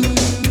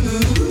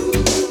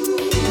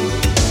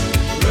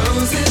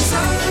 Roses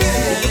are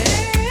red,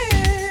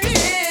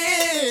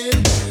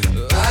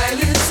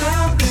 violets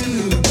are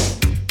blue,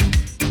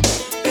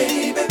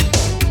 baby.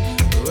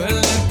 Well,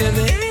 if there's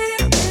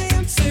anything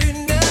I'm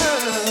certain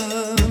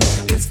of,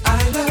 it's I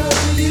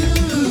love you.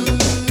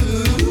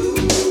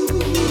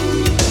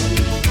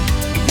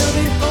 You're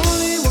the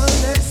only one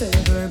that's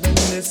ever been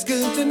this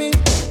good to me.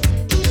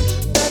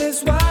 That is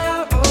why I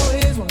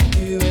always want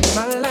you in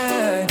my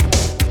life.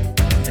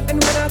 And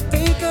when I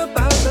think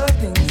about the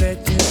things that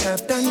you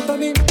have done for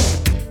me,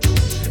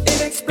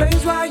 it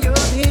explains why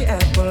you're the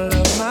apple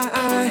of my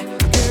eye.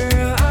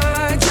 Girl,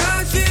 I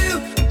trust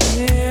you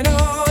in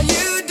all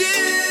you do.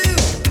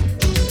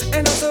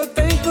 And I'm so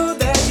thankful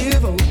that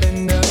you've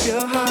opened up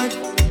your heart.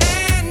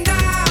 And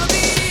I'll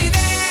be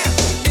there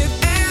if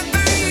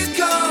ever you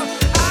call.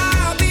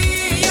 I'll be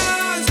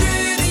yours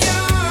with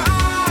your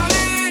all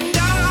and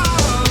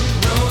all.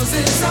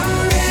 Roses are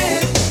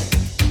red,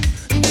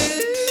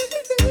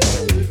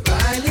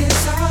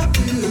 violets are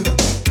blue,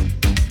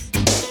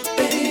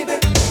 baby.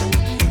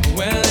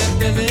 Well, if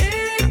there's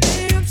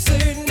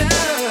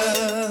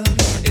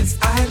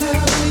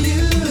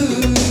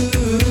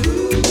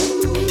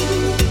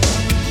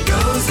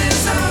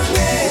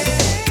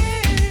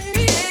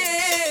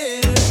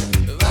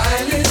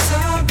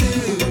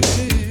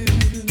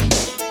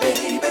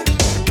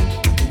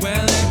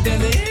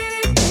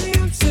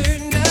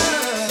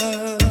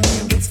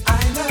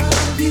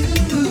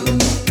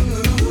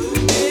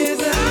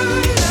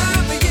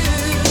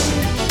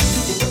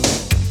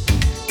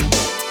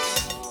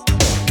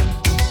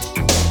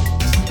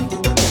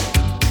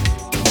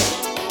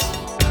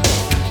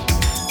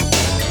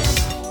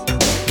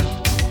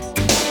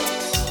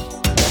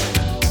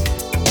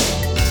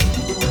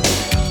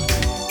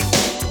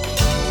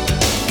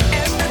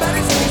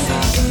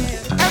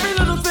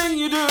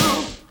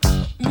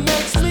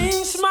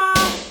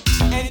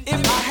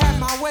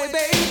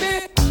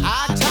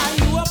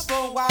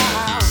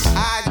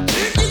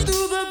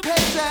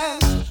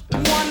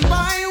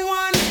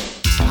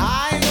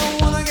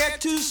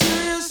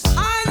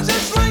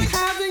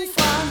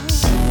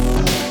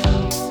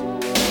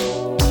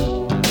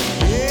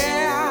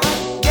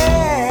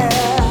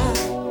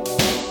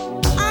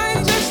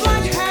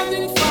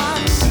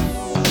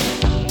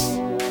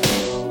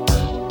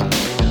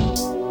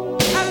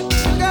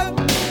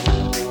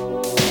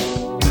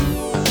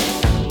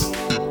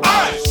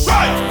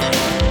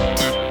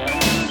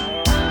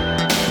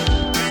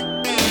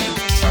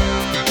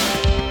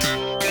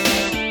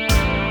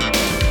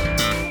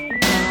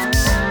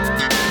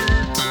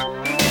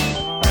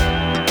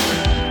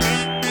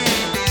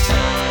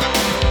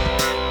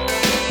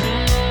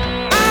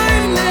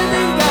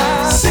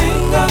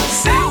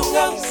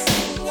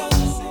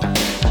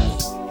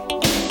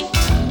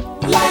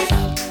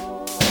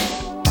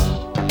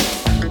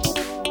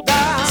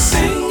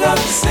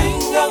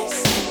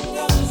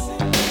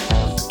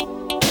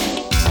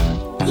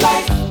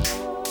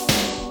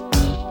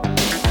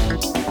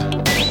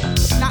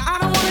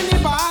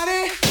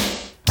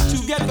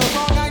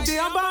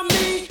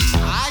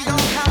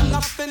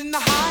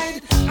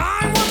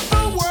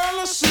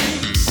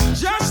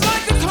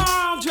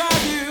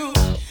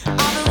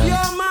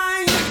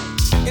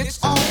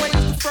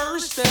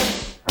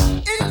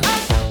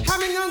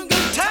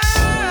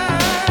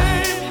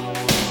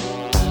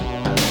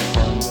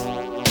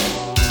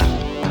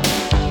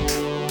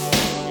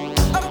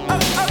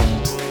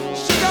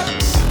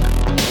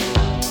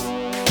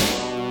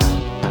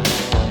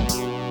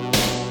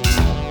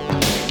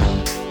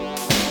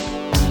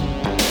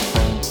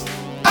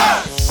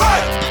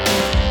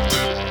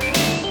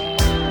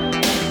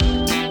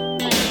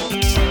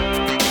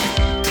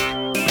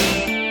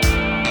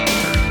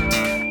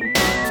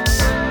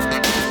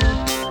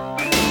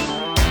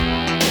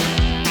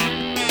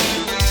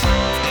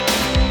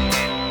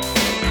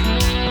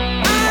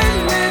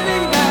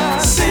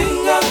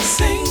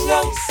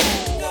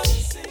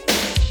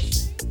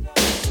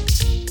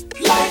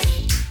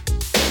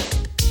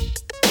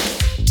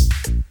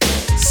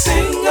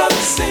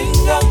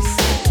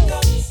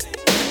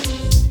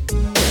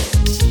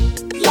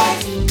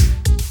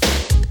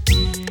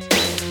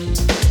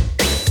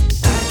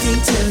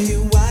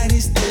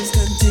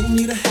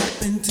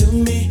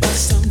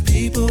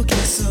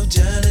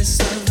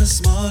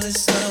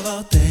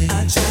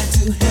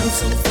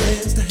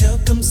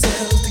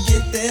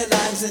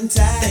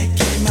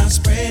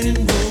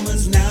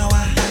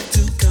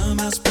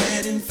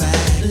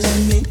Let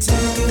me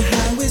tell you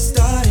how it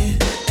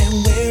started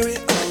and where it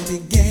all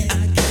began.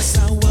 I guess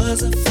I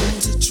was a fool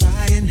to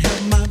try and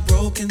help my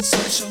broken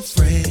social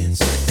friends.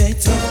 They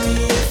told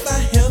me if I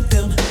helped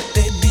them,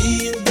 they'd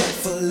be in debt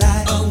for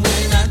life. Oh,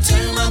 when I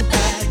turned my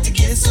back to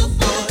get so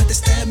bored, they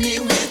stabbed me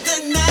with a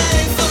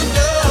knife. Oh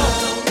no,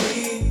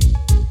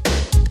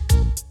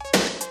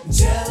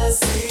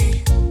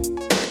 jealousy.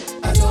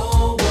 I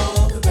don't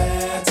want the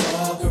bad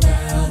talk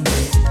around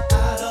me.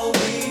 I don't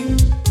need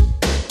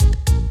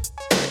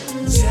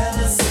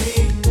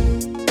jealousy.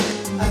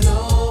 I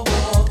don't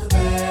want the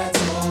bad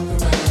talk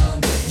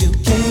around me. You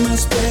came out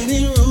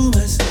spreading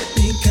rumors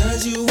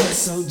because you were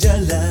so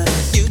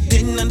jealous. You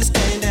didn't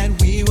understand that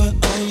we were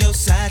on your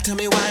side. Tell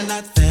me why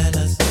not,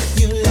 fellas?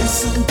 You let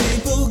some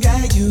people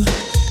guide you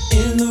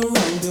in the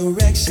wrong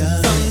direction.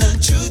 From the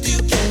truth you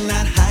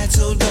cannot hide,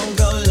 so don't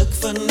go look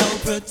for no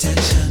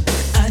protection.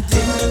 I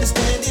didn't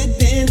understand it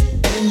then,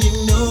 and you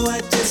know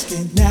I just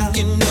can't now.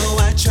 You know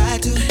I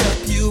tried to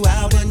help you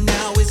out, and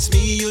now it's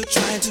me you're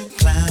trying to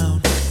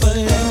clown. But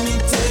let me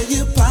tell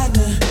you,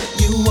 partner,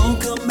 you won't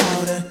come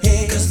out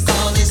ahead. 'Cause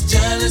all this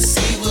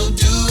jealousy will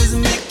do is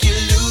make you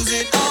lose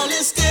it all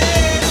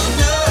instead. Oh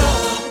no,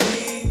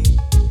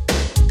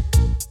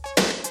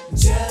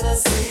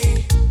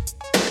 jealousy.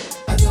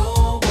 I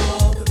don't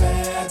want the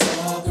bad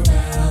talk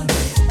around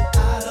me.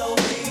 I don't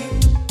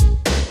need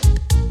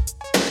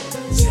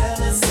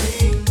jealousy.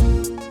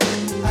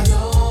 I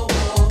don't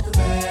want the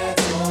bad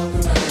talk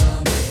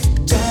around me.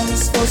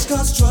 Jealous folks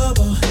cause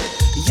trouble,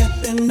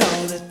 yapping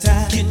all the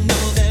time. You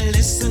know they're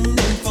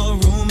listening for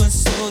rumors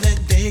so that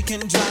they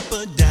can drop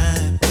a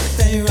dime.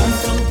 They run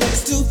from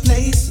place to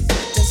place,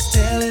 just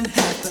telling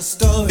half the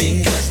story.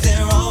 Because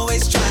they're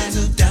always trying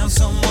to down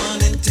someone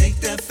and take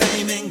their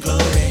fame and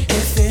glory.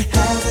 If it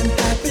hasn't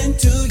happened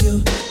to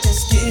you,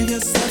 just give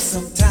yourself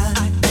some time.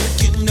 I think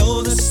you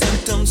know the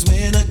symptoms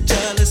when a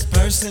jealous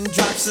person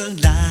drops a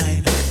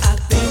line. I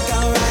think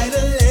I'll write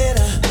a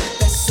letter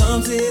that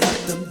sums it up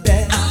the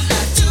best. I'll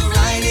have to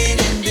write it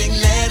in big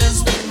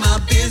letters with my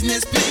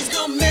business. Please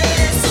don't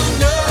mess. Oh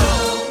no,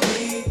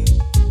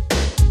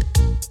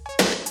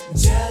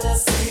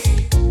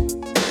 jealousy.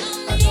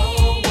 I don't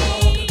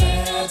want the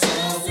bad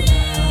talk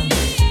around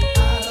me.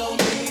 I don't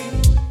need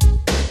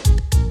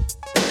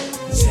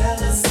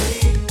jealousy.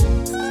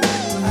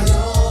 I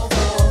don't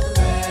want the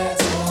bad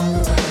talk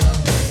around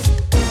me.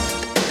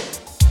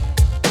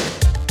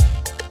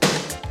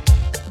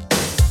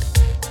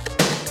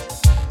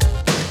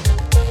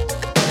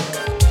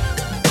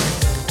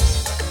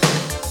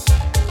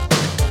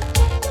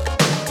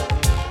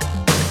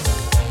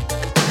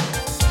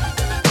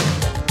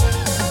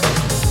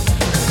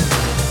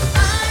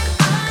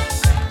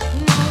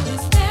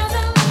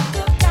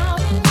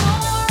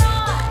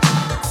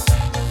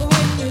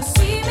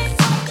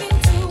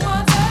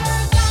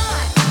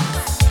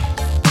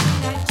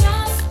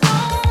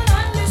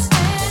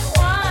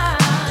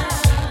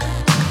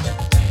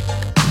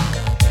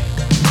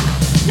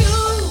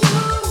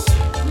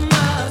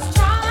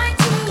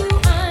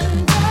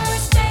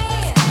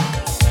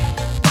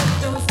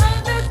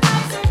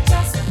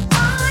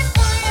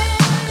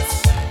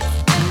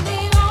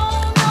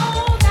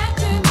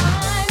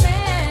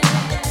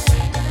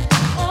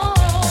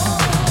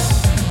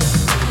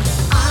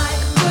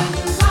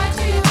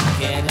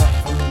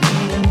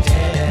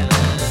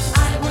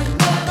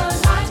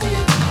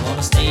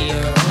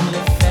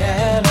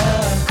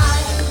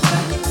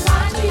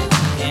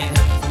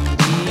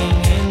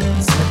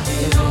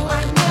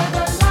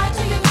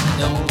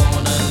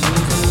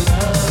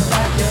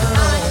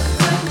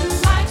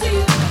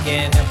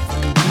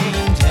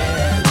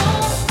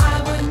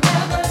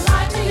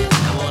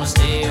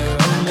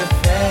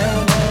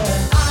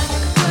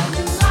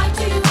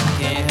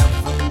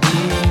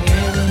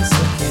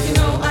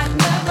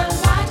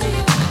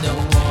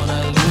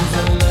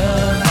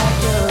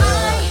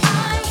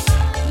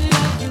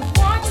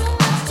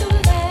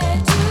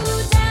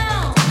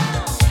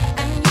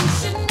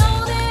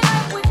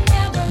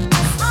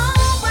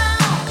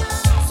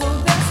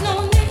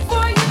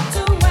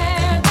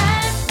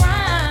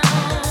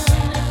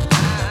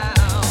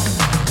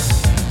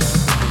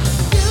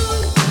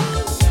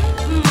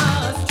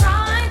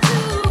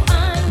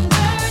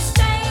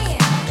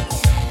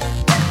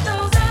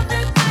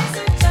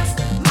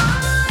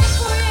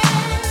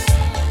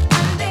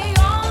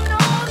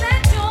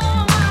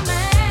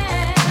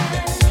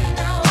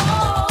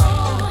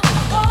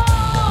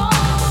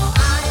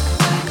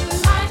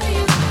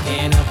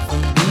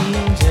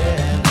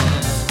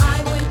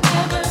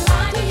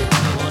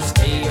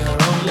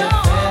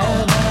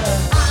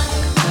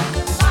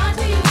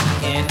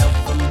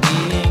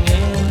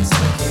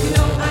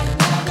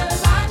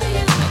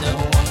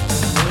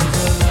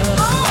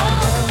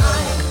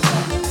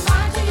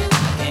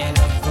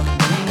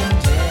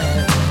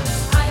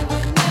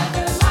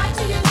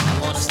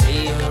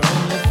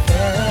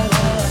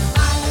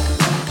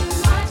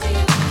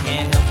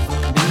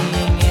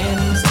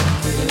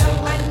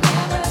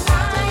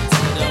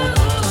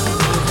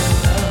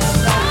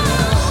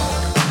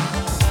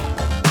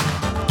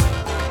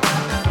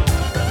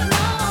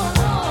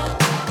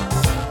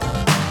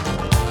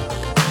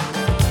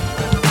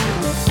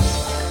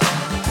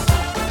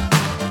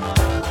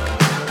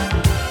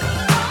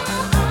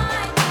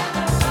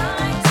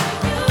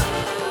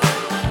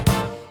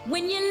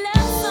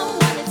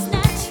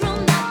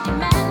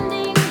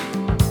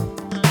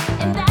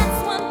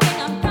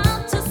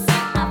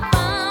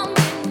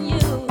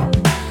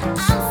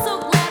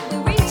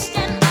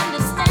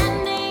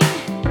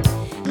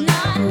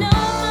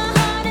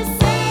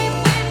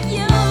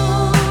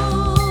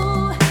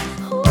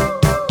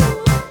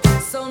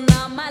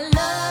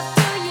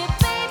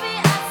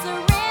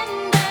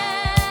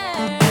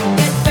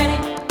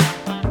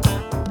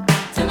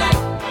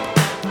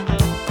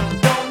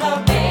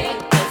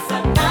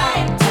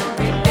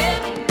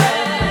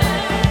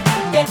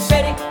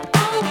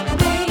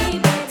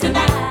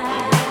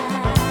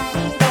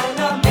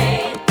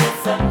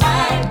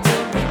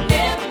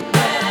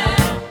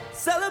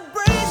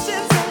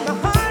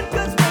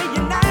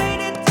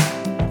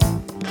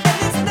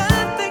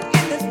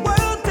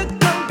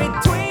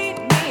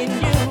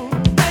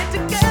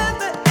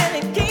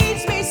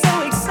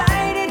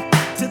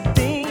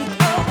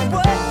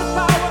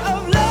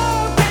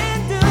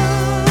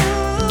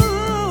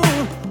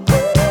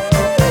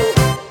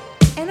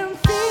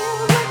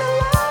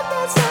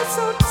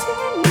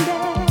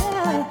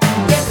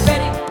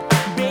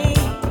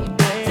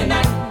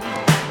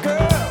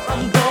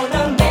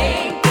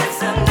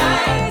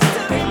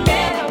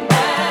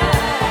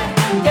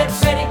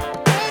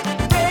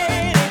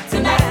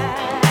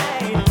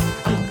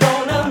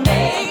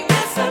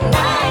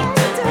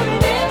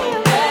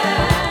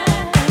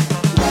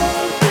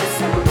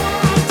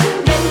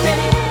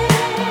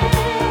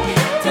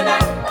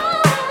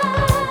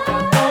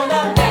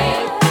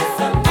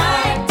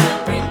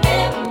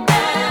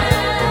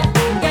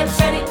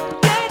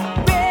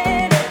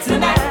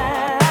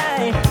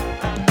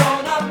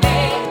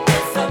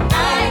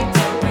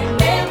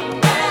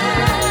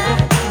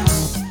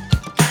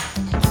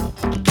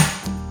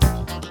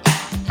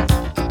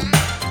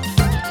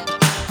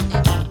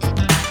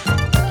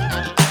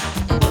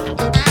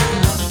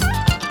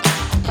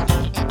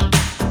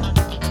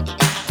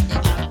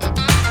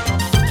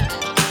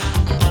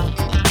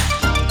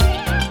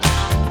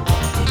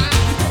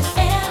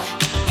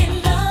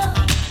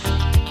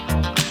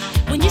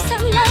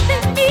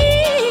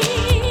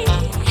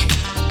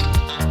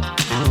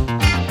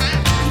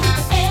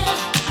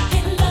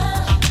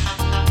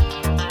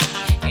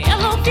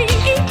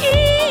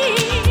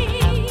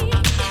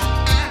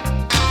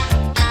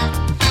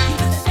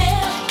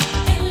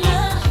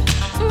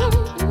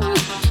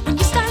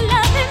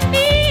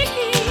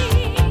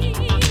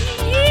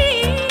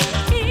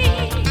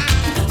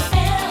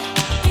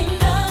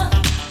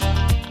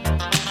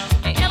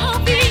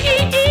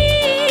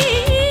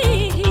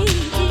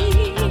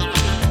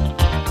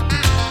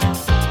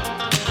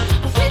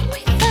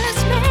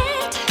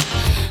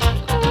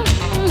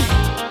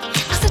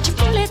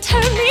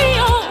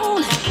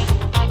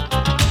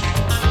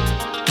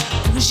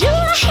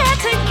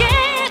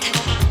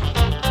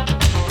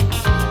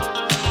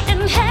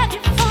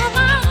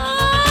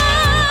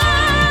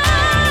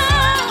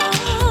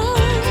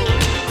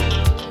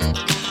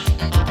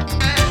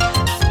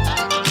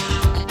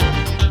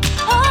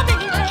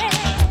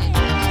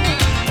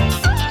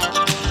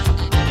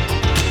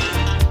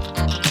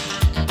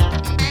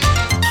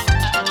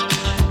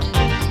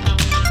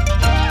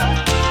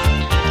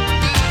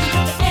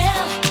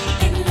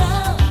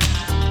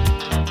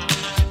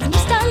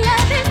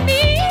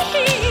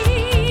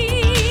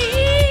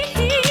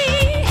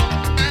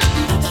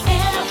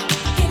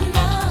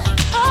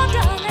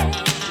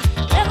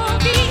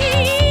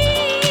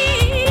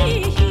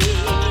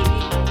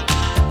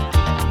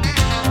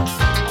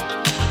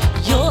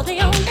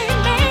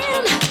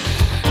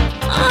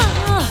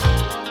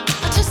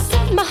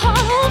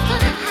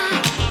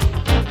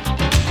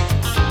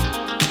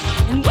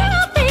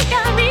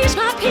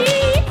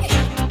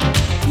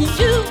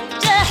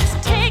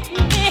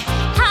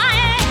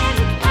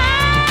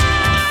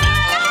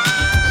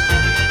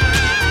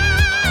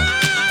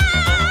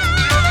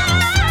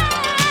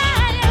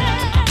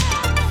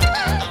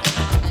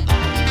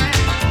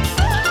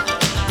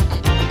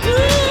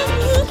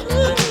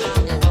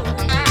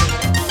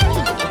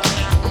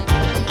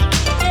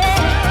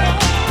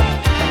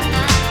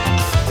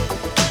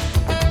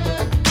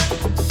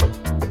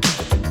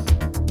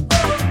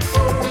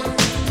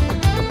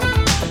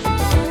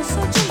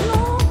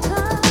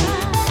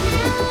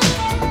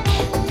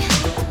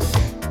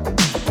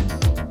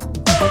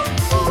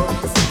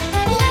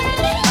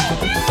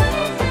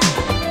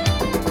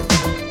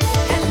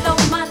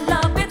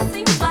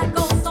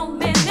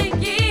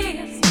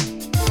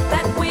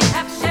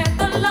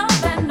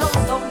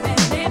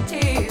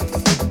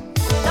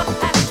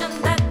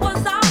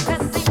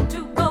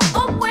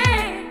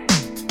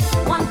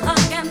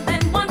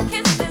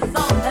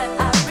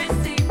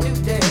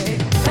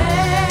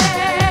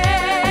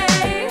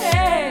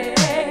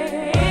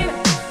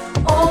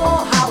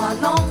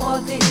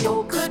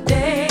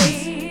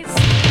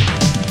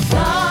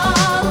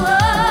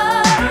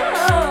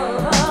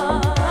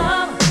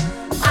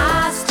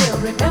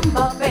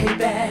 remember